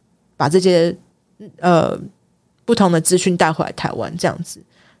去把这些不同的资讯带回来台湾这样子。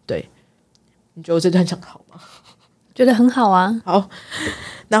对，你觉得我这段讲好吗？觉得很好啊。好，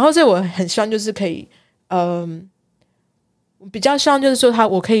然后所以我很希望就是可以比较希望就是说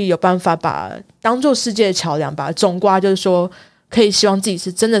我可以有办法把当做世界的桥梁，把总括就是说可以希望自己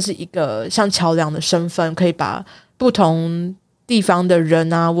是真的是一个像桥梁的身份，可以把不同地方的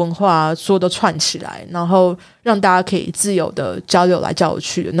人啊、文化啊，所有都串起来，然后让大家可以自由的交流来交流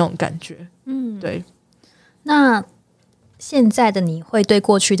去的那种感觉。对。那现在的你会对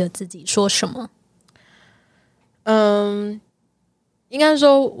过去的自己说什么？应该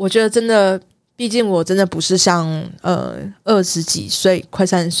说，我觉得真的，毕竟我真的不是像20几岁、快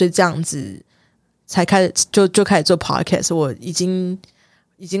30岁这样子才开始就开始做 podcast， 我已经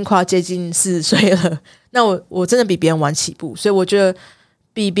快要接近40岁了。那我真的比别人晚起步，所以我觉得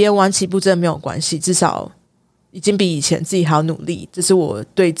比别人晚起步真的没有关系，至少已经比以前自己还要努力，这是我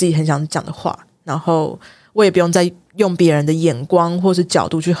对自己很想讲的话。然后我也不用再用别人的眼光或是角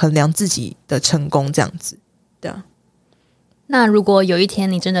度去衡量自己的成功，这样子。对啊。那如果有一天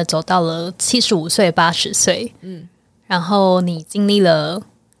你真的走到了75岁、80岁，然后你经历了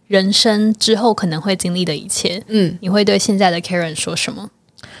人生之后可能会经历的一切，你会对现在的 Karen 说什么？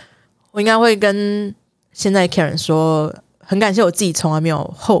我应该会跟现在 Karen 说，很感谢我自己从来没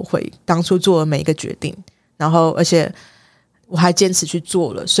有后悔当初做的每一个决定，然后而且我还坚持去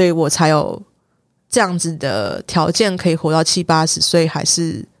做了，所以我才有这样子的条件可以活到70、80岁还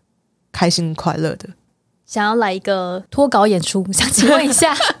是开心快乐的。想要来一个脱稿演出，想请问一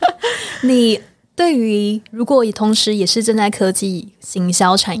下你对于如果同时也是正在科技行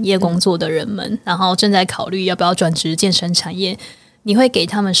销产业工作的人们，然后正在考虑要不要转职健身产业，你会给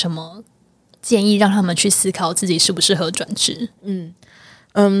他们什么建议，让他们去思考自己适不适合转职？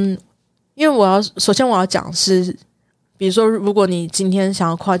因为首先我要讲是，比如说如果你今天想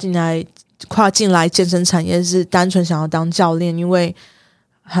要跨进来健身产业，是单纯想要当教练，因为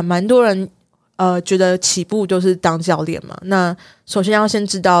还蛮多人觉得起步就是当教练嘛。那首先要先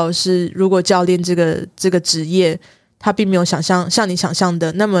知道是，如果教练这个职业，他并没有像你想象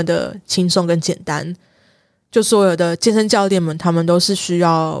的那么的轻松跟简单。就所有的健身教练们，他们都是需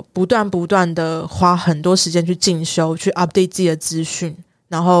要不断的花很多时间去进修，去 update 自己的资讯，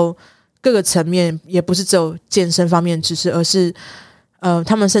然后各个层面也不是只有健身方面的知识，而是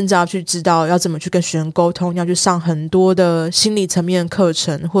他们甚至要去知道要怎么去跟学员沟通，要去上很多的心理层面的课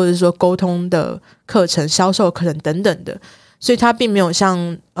程，或者是说沟通的课程、销售课程等等的。所以他并没有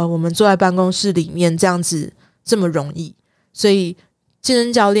像我们坐在办公室里面这样子这么容易。所以健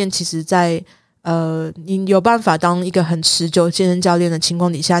身教练其实在你有办法当一个很持久健身教练的情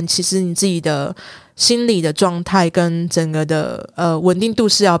况底下，其实你自己的心理的状态跟整个的稳定度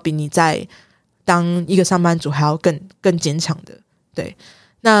是要比你在当一个上班族还要更坚强的。对，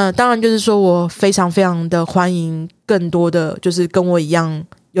那当然就是说我非常非常的欢迎更多的就是跟我一样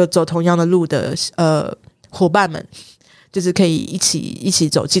有走同样的路的伙伴们，就是可以一起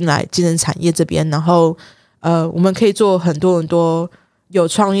走进来健身产业这边，然后我们可以做很多有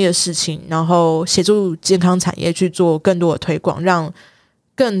创意的事情，然后协助健康产业去做更多的推广，让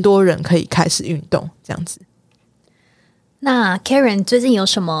更多人可以开始运动这样子。那 Karen 最近有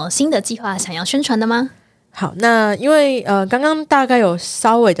什么新的计划想要宣传的吗？好，那因为刚刚大概有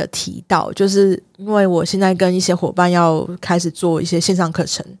稍微的提到，就是因为我现在跟一些伙伴要开始做一些线上课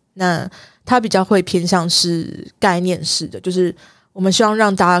程，那它比较会偏向是概念式的，就是我们希望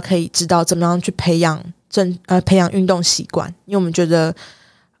让大家可以知道怎么样去培养运动习惯。因为我们觉得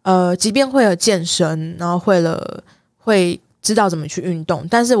即便会了健身，然后会知道怎么去运动，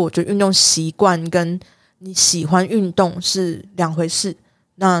但是我觉得运动习惯跟你喜欢运动是两回事。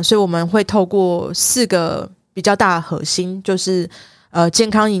那所以我们会透过4个比较大的核心，就是健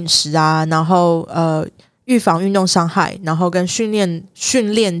康饮食啊，然后预防运动伤害，然后跟训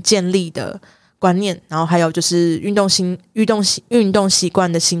练建立的观念，然后还有就是运动习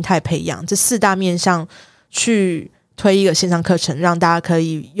惯的心态培养，这4大面向去推一个线上课程，让大家可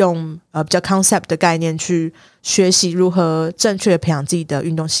以用比较 concept 的概念去学习如何正确的培养自己的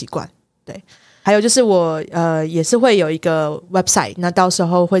运动习惯。对，还有就是我也是会有一个 website， 那到时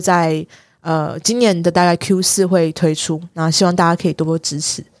候会在今年的大概 Q4 会推出，那希望大家可以多多支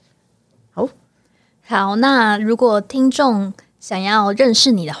持。好，那如果听众想要认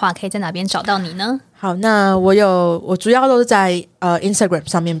识你的话，可以在哪边找到你呢？好，那我主要都是在Instagram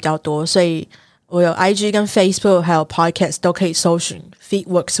上面比较多，所以我有 IG 跟 Facebook 还有 Podcast 都可以搜寻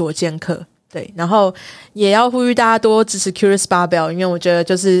FitWorks 我健客。对，然后也要呼吁大家多支持 Curious Barbell， 因为我觉得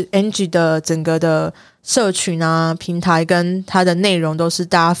就是 Angie 的整个的社群啊、平台跟它的内容都是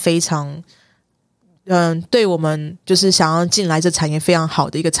大家非常对我们就是想要进来这产业非常好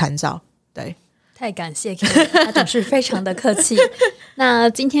的一个参照。对，太感谢 Karen， 他总是非常的客气。那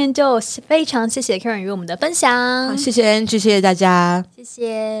今天就非常谢谢 Karen 与我们的分享。好，谢谢 Angie， 谢谢大家，谢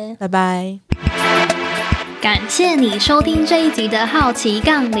谢，拜拜。感谢你收听这一集的好奇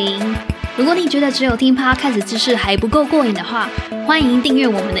杠铃。如果你觉得只有听 Podcast 知识还不够过瘾的话，欢迎订阅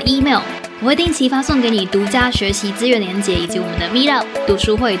我们的 email 我会定期发送给你独家学习资源连结，以及我们的 Meetup、读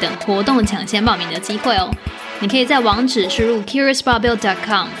书会等活动抢先报名的机会哦。你可以在网址输入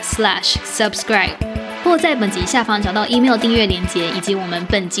curiousbarbell.com/subscribe， 或在本集下方找到 email 订阅连结，以及我们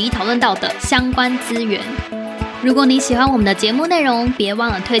本集讨论到的相关资源。如果你喜欢我们的节目内容，别忘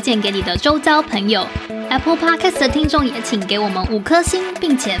了推荐给你的周遭朋友。Apple Podcast 的听众也请给我们5颗星，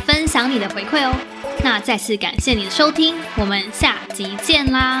并且分享你的回馈哦。那再次感谢你的收听，我们下集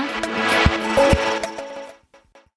见啦！